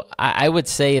 So I would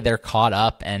say they're caught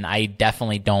up, and I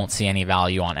definitely don't see any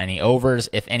value on any overs.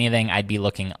 If anything, I'd be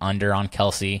looking under on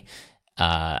Kelce.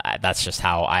 That's just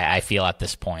how I feel at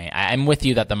this point. I'm with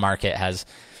you that the market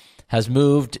has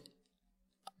moved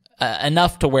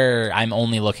enough to where I'm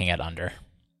only looking at under.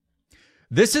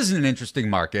 This is an interesting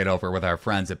market over with our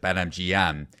friends at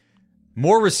BetMGM.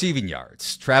 More receiving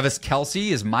yards. Travis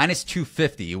Kelce is minus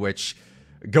 250, which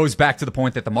goes back to the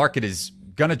point that the market is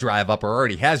going to drive up, or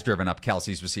already has driven up,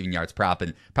 Kelce's receiving yards prop,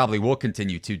 and probably will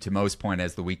continue to most point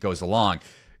as the week goes along.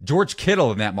 George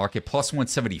Kittle in that market plus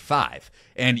 175.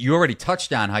 And you already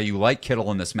touched on how you like Kittle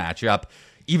in this matchup.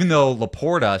 Even though Sam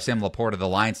Laporta, the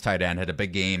Lions tight end, had a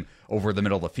big game over the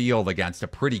middle of the field against a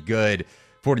pretty good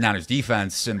 49ers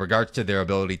defense in regards to their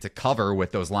ability to cover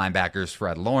with those linebackers,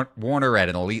 Fred Warner, at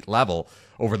an elite level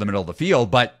over the middle of the field.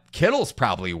 But Kittle's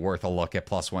probably worth a look at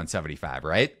plus 175,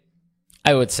 right?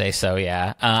 I would say so,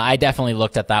 yeah. I definitely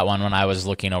looked at that one when I was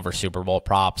looking over Super Bowl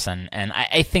props, and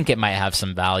I think it might have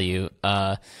some value.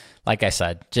 Like I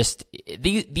said, just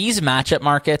these matchup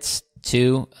markets,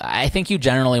 too, I think you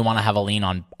generally want to have a lean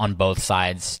on both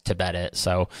sides to bet it.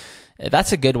 So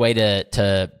that's a good way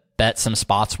to bet some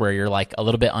spots where you're like a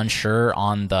little bit unsure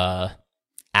on the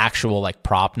actual like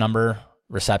prop number,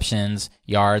 receptions,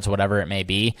 yards, whatever it may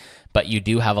be, but you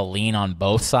do have a lean on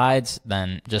both sides,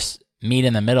 then just meet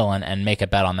in the middle and make a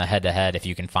bet on the head-to-head if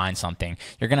you can find something.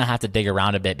 You're going to have to dig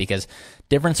around a bit because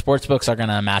different sportsbooks are going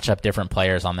to match up different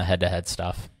players on the head-to-head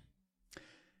stuff.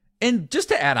 And just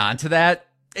to add on to that,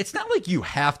 it's not like you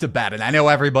have to bet. And I know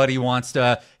everybody wants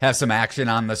to have some action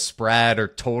on the spread or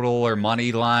total or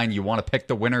money line. You want to pick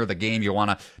the winner of the game. You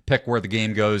want to pick where the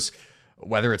game goes,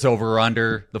 whether it's over or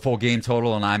under the full game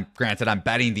total. And I'm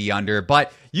betting the under.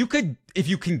 But you could, if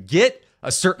you can get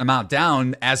a certain amount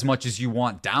down, as much as you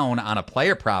want down on a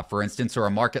player prop, for instance, or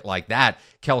a market like that,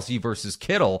 Kelce versus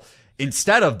Kittle,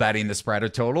 instead of betting the spread or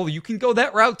total, you can go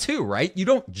that route too, right? You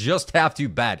don't just have to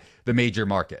bet the major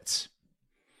markets.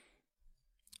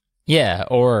 Yeah,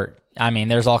 or, I mean,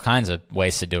 there's all kinds of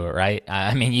ways to do it, right?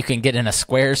 I mean, you can get in a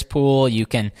squares pool, you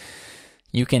can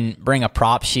bring a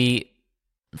prop sheet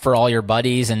for all your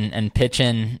buddies and pitch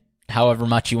in however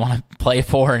much you want to play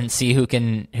for and see who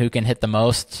can hit the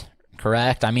most.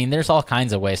 Correct. I mean, there's all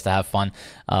kinds of ways to have fun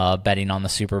betting on the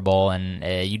Super Bowl,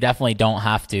 and you definitely don't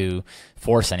have to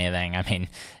force anything. I mean,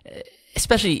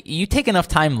 especially you take enough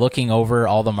time looking over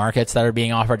all the markets that are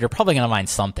being offered, you're probably going to find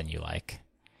something you like.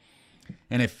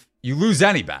 And if you lose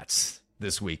any bets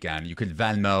this weekend, you can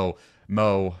Venmo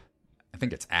Mo. I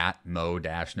think it's at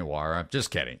Mo-Noir. I'm just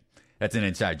kidding. That's an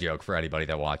inside joke for anybody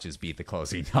that watches Beat the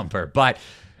Closing Number. But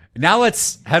now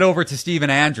let's head over to Steven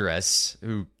Andrus,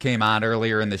 who came on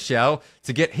earlier in the show,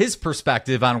 to get his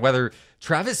perspective on whether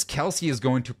Travis Kelce is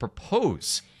going to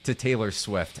propose to Taylor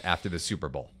Swift after the Super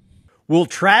Bowl. Will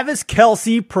Travis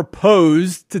Kelce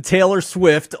propose to Taylor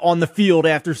Swift on the field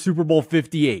after Super Bowl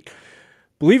 58?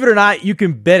 Believe it or not, you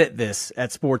can bet at this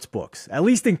at sportsbooks, at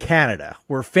least in Canada,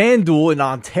 where FanDuel in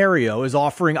Ontario is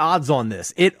offering odds on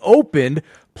this. It opened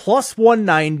plus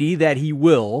 190 that he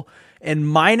will, and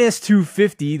minus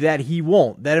 250 that he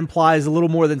won't. That implies a little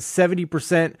more than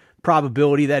 70%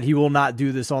 probability that he will not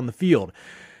do this on the field.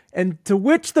 And to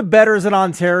which the bettors in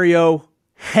Ontario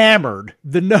hammered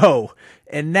the no.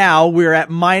 And now we're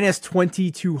at minus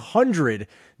 2,200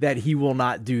 that he will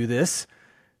not do this.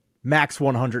 Max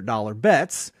 $100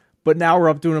 bets. But now we're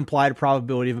up to an implied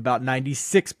probability of about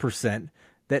 96%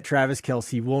 that Travis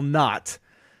Kelce will not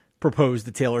propose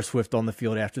to Taylor Swift on the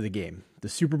field after the game. The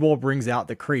Super Bowl brings out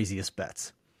the craziest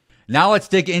bets. Now let's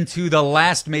dig into the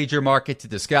last major market to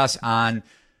discuss on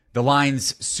the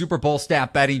Line's Super Bowl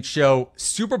stat betting show,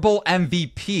 Super Bowl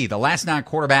MVP. The last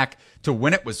non-quarterback to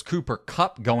win it was Cooper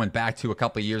Kupp, going back to a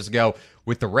couple of years ago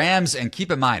with the Rams. And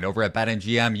keep in mind, over at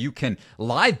BetMGM, you can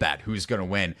live bet who's going to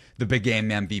win the big game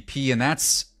MVP, and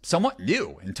that's somewhat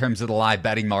new in terms of the live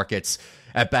betting markets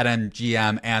at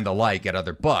BetMGM and the like at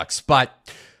other books.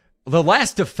 But the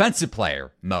last defensive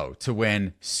player, Mo, to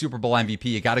win Super Bowl MVP,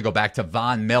 you got to go back to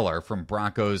Von Miller from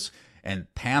Broncos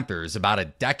and Panthers about a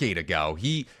decade ago.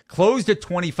 He closed at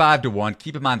 25-1.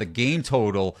 Keep in mind the game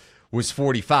total was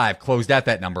 45, closed at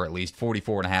that number at least,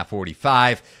 44.5,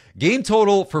 45. Game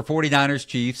total for 49ers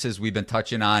Chiefs, as we've been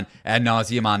touching on ad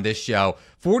nauseum on this show,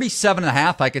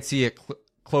 47.5. I could see it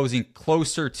closing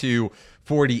closer to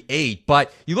 48.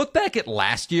 But you look back at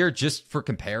last year, just for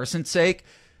comparison's sake,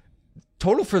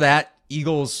 total for that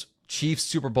Eagles Chiefs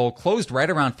Super Bowl closed right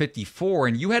around 54,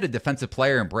 and you had a defensive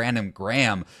player in Brandon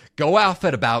Graham go off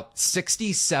at about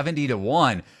 60,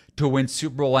 70-1 to win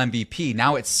Super Bowl MVP.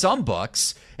 Now it's some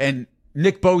books, and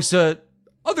Nick Bosa,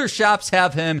 other shops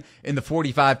have him in the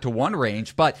 45-1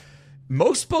 range, but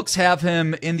most books have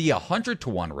him in the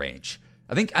 100-1 range.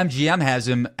 I think MGM has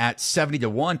him at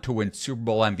 70-1 to win Super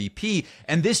Bowl MVP,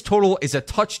 and this total is a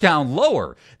touchdown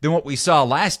lower than what we saw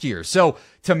last year. So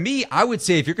to me, I would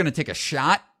say if you're going to take a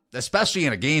shot, especially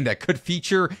in a game that could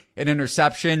feature an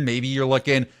interception, maybe you're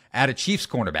looking at a Chiefs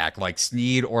cornerback like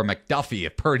Snead or McDuffie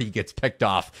if Purdy gets picked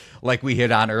off like we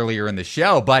hit on earlier in the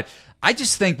show. But I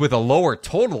just think with a lower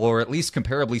total, or at least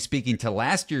comparably speaking to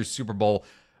last year's Super Bowl,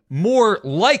 more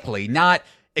likely, not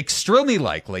extremely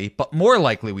likely, but more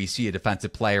likely we see a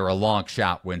defensive player, a long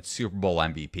shot, win Super Bowl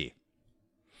MVP.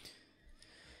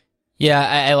 Yeah,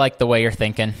 I like the way you're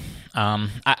thinking.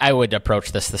 I would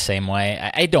approach this the same way.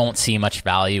 I don't see much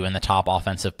value in the top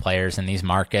offensive players in these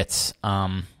markets.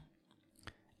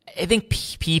 I think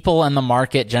people in the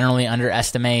market generally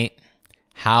underestimate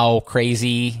how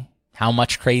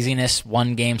much craziness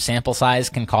one game sample size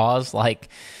can cause. Like,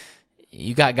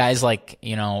 you got guys like,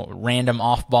 random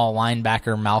off-ball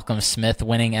linebacker Malcolm Smith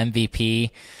winning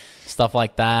MVP, stuff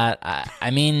like that.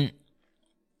 I mean,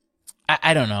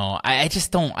 I don't know. I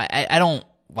just don't. I don't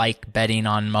like betting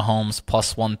on Mahomes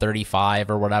plus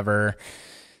 135 or whatever.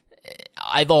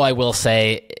 Although I will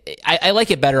say I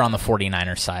like it better on the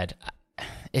 49ers side.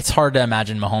 it's hard to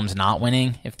imagine Mahomes not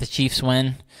winning if the Chiefs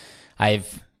win.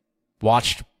 I've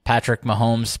watched Patrick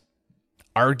Mahomes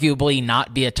arguably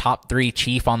not be a top 3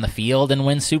 Chief on the field and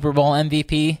win Super Bowl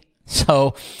MVP.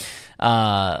 So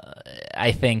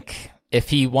I think if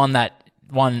he won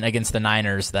against the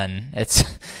Niners, then it's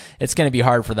going to be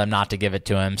hard for them not to give it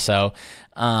to him. So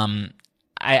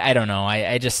I don't know.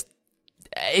 I just,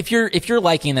 if you're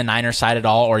liking the Niners side at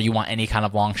all, or you want any kind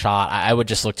of long shot, I would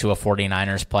just look to a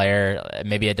 49ers player,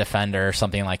 maybe a defender or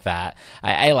something like that.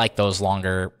 I like those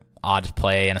longer odds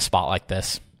play in a spot like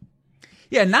this.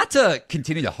 Yeah, not to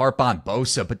continue to harp on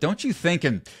Bosa, but don't you think,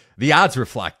 and the odds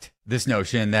reflect this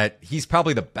notion, that he's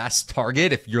probably the best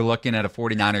target if you're looking at a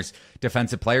 49ers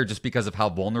defensive player, just because of how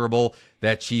vulnerable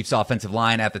that Chiefs offensive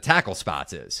line at the tackle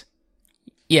spots is?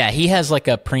 Yeah, he has like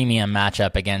a premium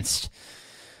matchup against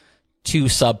 2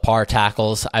 subpar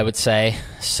tackles, I would say.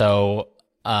 So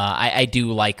I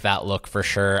do like that look for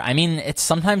sure. I mean, it's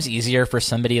sometimes easier for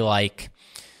somebody like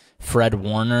Fred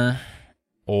Warner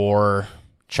or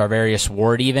Charvarius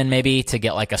Ward even maybe to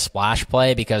get like a splash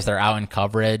play because they're out in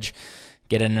coverage,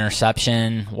 get an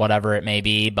interception, whatever it may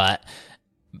be. But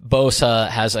Bosa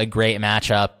has a great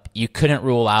matchup. You couldn't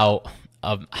rule out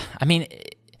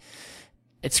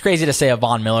it's crazy to say a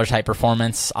Von Miller type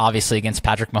performance, obviously against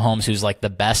Patrick Mahomes, who's like the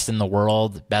best in the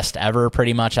world, best ever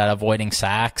pretty much at avoiding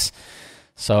sacks.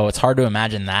 So it's hard to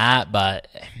imagine that, but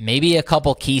maybe a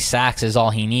couple key sacks is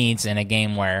all he needs in a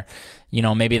game where,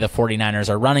 maybe the 49ers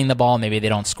are running the ball, maybe they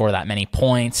don't score that many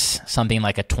points, something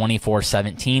like a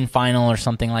 24-17 final or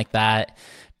something like that.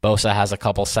 Bosa has a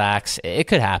couple sacks. It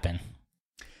could happen.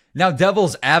 Now,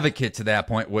 devil's advocate to that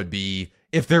point would be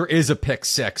if there is a pick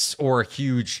six or a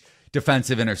huge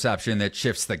defensive interception that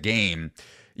shifts the game.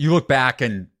 You look back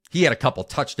and he had a couple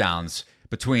touchdowns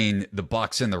between the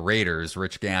Bucs and the Raiders,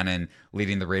 Rich Gannon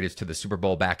leading the Raiders to the Super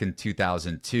Bowl back in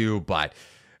 2002, but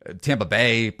Tampa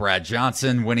Bay, Brad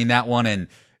Johnson winning that one, and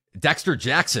Dexter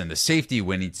Jackson, the safety,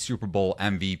 winning Super Bowl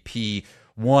MVP,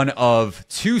 one of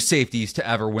 2 safeties to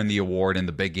ever win the award in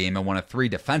the big game, and one of 3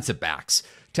 defensive backs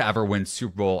to ever win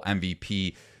Super Bowl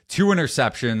MVP, 2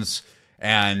 interceptions,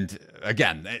 and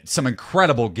again, some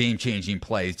incredible game-changing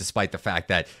plays despite the fact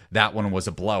that that one was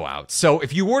a blowout. So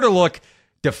if you were to look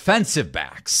defensive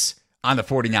backs on the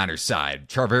 49ers side,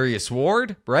 Charvarius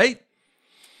Ward, right?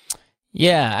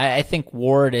 Yeah, I think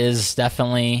Ward is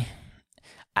definitely...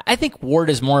 I think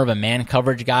Ward is more of a man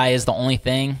coverage guy is the only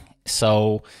thing.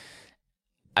 So,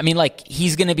 I mean, like,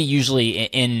 he's going to be usually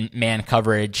in man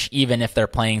coverage even if they're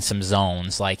playing some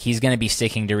zones. Like, he's going to be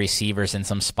sticking to receivers in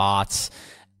some spots.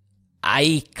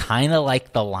 I kind of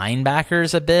like the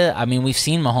linebackers a bit. I mean, we've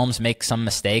seen Mahomes make some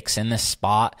mistakes in this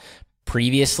spot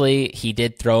previously. He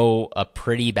did throw a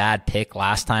pretty bad pick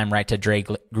last time right to Dre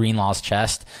Greenlaw's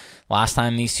chest last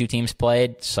time these 2 teams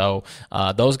played. So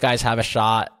those guys have a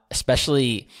shot,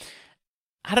 especially,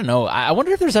 I don't know. I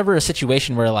wonder if there's ever a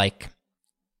situation where like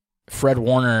Fred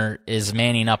Warner is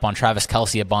manning up on Travis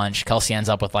Kelce a bunch. Kelce ends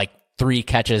up with like 3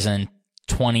 catches and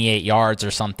 28 yards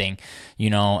or something,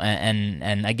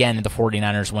 and again, the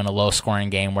 49ers win a low scoring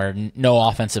game where no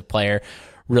offensive player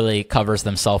really covers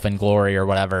themselves in glory or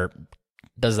whatever.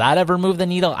 Does that ever move the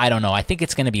needle? I don't know. I think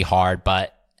it's going to be hard,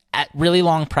 but at really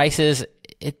long prices,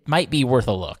 it might be worth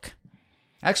a look.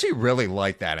 I actually really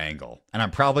like that angle, and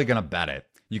I'm probably going to bet it.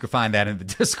 You can find that in the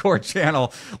Discord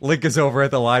channel. Link is over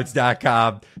at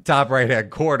thelines.com, top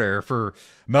right-hand corner for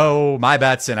Mo, my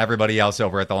bets, and everybody else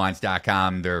over at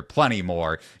thelines.com. There are plenty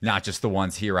more, not just the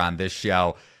ones here on this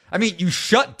show. I mean, you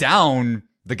shut down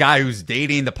the guy who's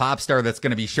dating the pop star that's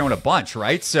going to be shown a bunch,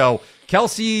 right? So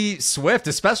Kelsey Swift,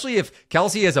 especially if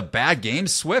Kelsey has a bad game,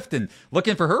 Swift and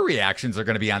looking for her reactions are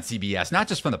going to be on CBS, not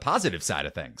just from the positive side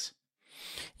of things.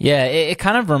 Yeah, it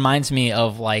kind of reminds me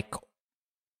of like,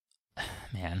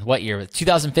 what year?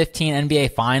 2015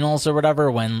 NBA Finals or whatever,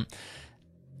 when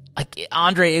like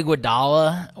Andre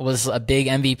Iguodala was a big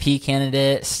MVP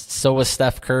candidate, so was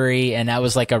Steph Curry, and that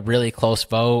was like a really close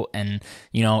vote. And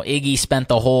Iggy spent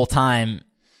the whole time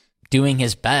doing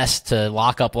his best to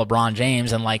lock up LeBron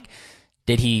James, and like,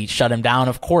 did he shut him down?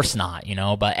 Of course not,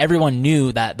 but everyone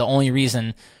knew that the only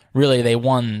reason really they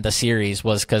won the series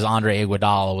was because Andre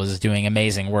Iguodala was doing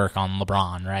amazing work on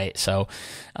LeBron, right? So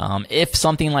if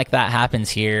something like that happens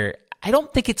here, I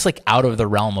don't think it's like out of the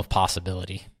realm of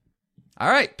possibility. All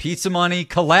right, pizza money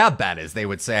collab bet, as they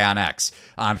would say on X,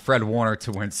 on Fred Warner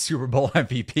to win Super Bowl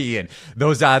MVP. And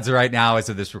those odds right now, as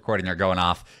of this recording, are going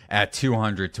off at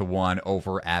 200-1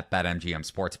 over at BetMGM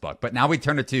Sportsbook. But now we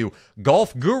turn it to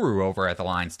Golf Guru over at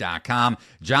thelines.com,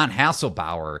 John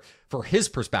Hasselbauer, for his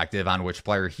perspective on which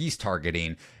player he's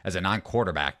targeting as a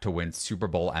non-quarterback to win Super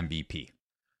Bowl MVP.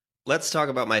 Let's talk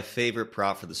about my favorite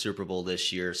prop for the Super Bowl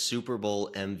this year, Super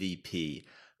Bowl MVP.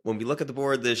 When we look at the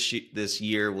board this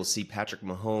year, we'll see Patrick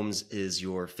Mahomes is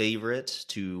your favorite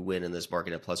to win in this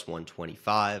market at plus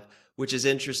 125, which is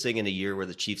interesting in a year where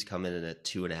the Chiefs come in at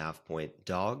 2.5-point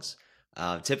dogs.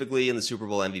 Typically in the Super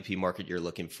Bowl MVP market, you're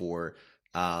looking for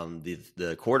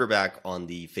the quarterback on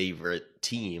the favorite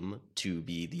team to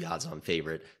be the odds-on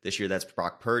favorite. This year, that's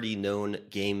Brock Purdy, known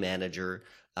game manager,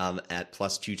 at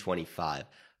plus 225.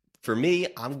 For me,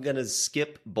 I'm going to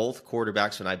skip both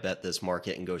quarterbacks when I bet this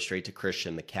market and go straight to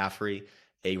Christian McCaffrey.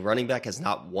 A running back has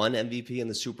not won MVP in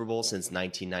the Super Bowl since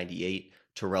 1998.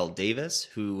 Terrell Davis,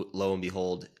 who, lo and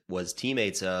behold, was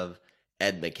teammates of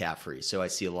Ed McCaffrey. So I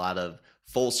see a lot of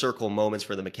full circle moments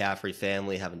for the McCaffrey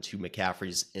family, having two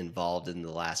McCaffreys involved in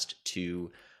the last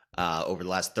over the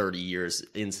last 30 years,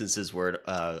 instances where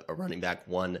a running back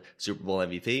won Super Bowl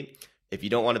MVP. If you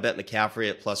don't want to bet McCaffrey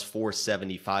at plus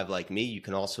 475 like me, you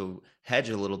can also hedge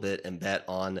a little bit and bet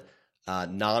on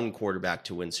non-quarterback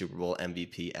to win Super Bowl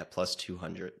MVP at plus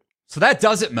 200. So that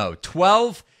does it, Mo.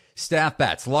 12 staff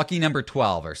bets. Lucky number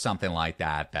 12 or something like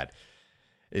that. That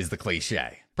is the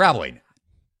cliche. Probably not.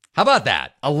 How about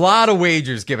that? A lot of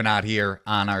wagers given out here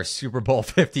on our Super Bowl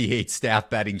 58 staff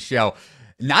betting show,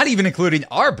 not even including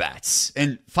our bets.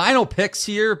 And final picks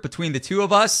here between the two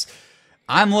of us,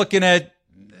 I'm looking at,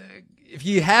 if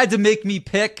you had to make me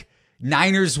pick,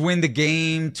 Niners win the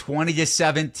game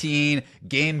 20-17.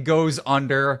 Game goes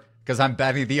under because I'm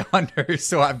betting the under.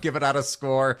 So I'm giving out a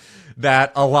score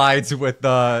that aligns with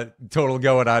the total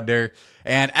going under.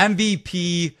 And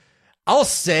MVP, I'll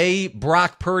say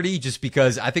Brock Purdy just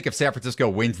because I think if San Francisco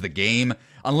wins the game,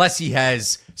 unless he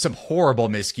has some horrible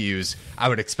miscues, I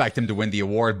would expect him to win the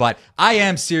award. But I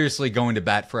am seriously going to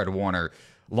bet Fred Warner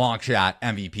long shot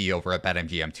MVP over at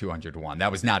BetMGM 200-1.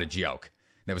 That was not a joke.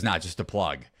 That was not just a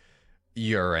plug.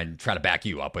 And try to back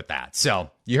you up with that.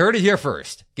 So you heard it here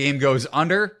first. Game goes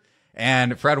under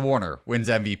and Fred Warner wins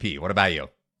MVP. What about you?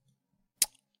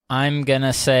 I'm going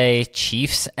to say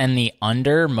Chiefs and the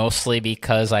under, mostly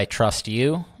because I trust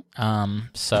you.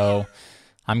 So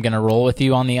I'm going to roll with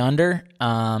you on the under.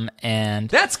 And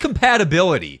that's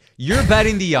compatibility. You're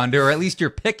betting the under, or at least you're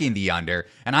picking the under,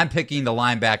 and I'm picking the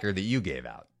linebacker that you gave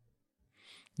out.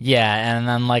 Yeah, and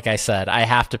then like I said, I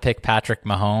have to pick Patrick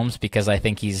Mahomes because I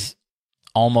think he's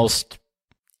almost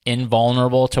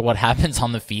invulnerable to what happens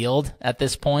on the field at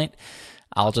this point.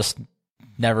 I'll just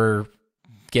never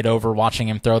get over watching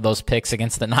him throw those picks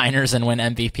against the Niners and win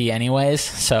MVP anyways.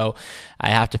 So I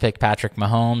have to pick Patrick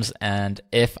Mahomes. And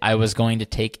if I was going to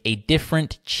take a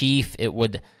different Chief, it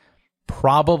would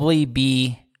probably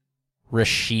be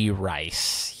Rashee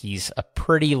Rice. He's a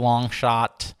pretty long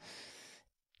shot.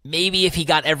 Maybe if he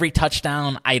got every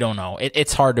touchdown, I don't know.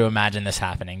 It's hard to imagine this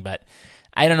happening, but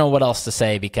I don't know what else to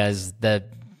say because the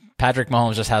Patrick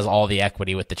Mahomes just has all the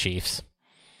equity with the Chiefs.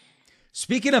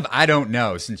 Speaking of I don't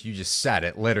know, since you just said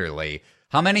it, literally,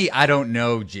 how many I don't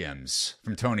know gyms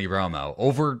from Tony Romo?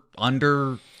 Over,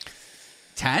 under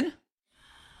 10?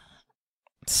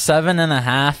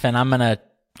 7.5, and I'm going to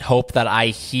hope that I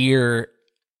hear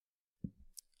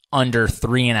under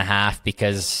 3.5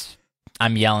 because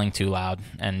I'm yelling too loud,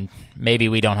 and maybe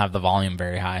we don't have the volume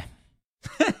very high.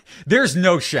 There's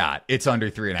no shot it's under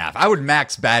 3.5. I would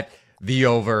max bet the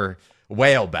over,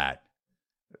 whale bet,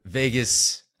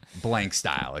 Vegas blank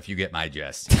style, if you get my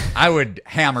gist. I would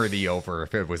hammer the over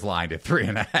if it was lined at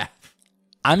 3.5.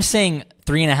 I'm saying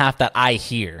 3.5 that I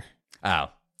hear. Oh,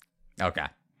 okay.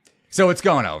 So it's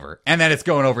going over, and then it's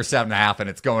going over 7.5, and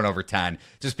it's going over 10,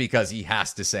 just because he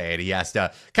has to say it. He has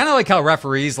to, kind of like how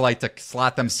referees like to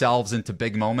slot themselves into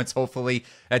big moments. Hopefully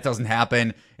that doesn't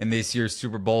happen in this year's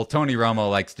Super Bowl. Tony Romo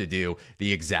likes to do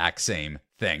the exact same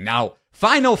thing. Now,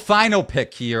 final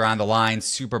pick here on the Line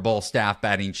Super Bowl staff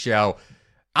betting show.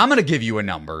 I'm going to give you a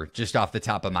number just off the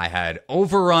top of my head.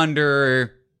 Over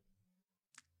under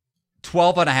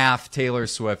 12.5 Taylor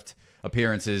Swift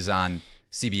appearances on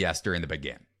CBS during the big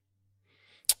game.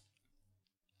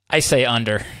 I say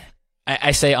under.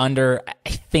 I say under.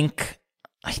 I think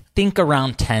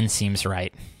around 10 seems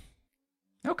right.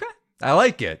 Okay. I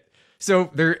like it.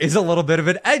 So there is a little bit of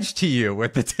an edge to you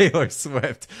with the Taylor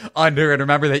Swift under. And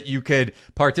remember that you could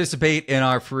participate in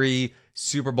our free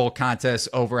Super Bowl contest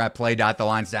over at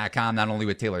play.thelines.com, not only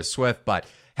with Taylor Swift, but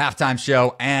halftime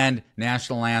show and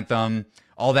national anthem,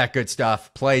 all that good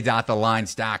stuff.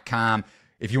 Play.thelines.com.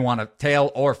 If you want to tail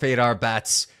or fade our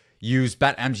bets, use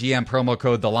BetMGM promo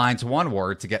code TheLines, one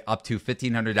word, to get up to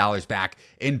 $1,500 back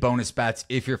in bonus bets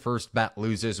if your first bet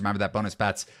loses. Remember that bonus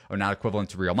bets are not equivalent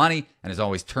to real money. And as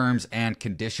always, terms and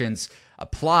conditions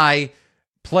apply.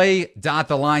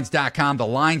 Play.thelines.com,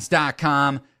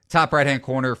 thelines.com. top right-hand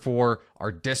corner for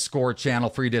our Discord channel,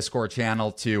 free Discord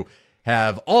channel, to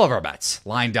have all of our bets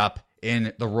lined up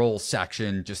in the roll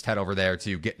section. Just head over there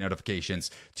to get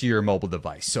notifications to your mobile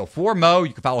device. So for Mo,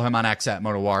 you can follow him on X at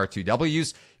MoNoir, 2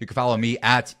 W's. You can follow me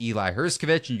at Eli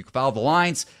Herskovich, and you can follow The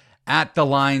Lines at The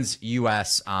Lines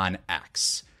US on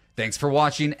X. Thanks for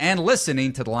watching and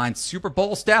listening to The Lines Super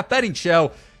Bowl Staff Betting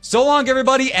Show. So long,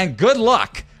 everybody, and good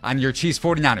luck on your Chiefs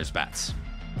 49ers bets.